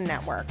Solid Listen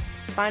Network.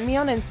 Find me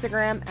on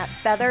Instagram at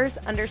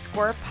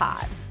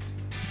feathers_pod.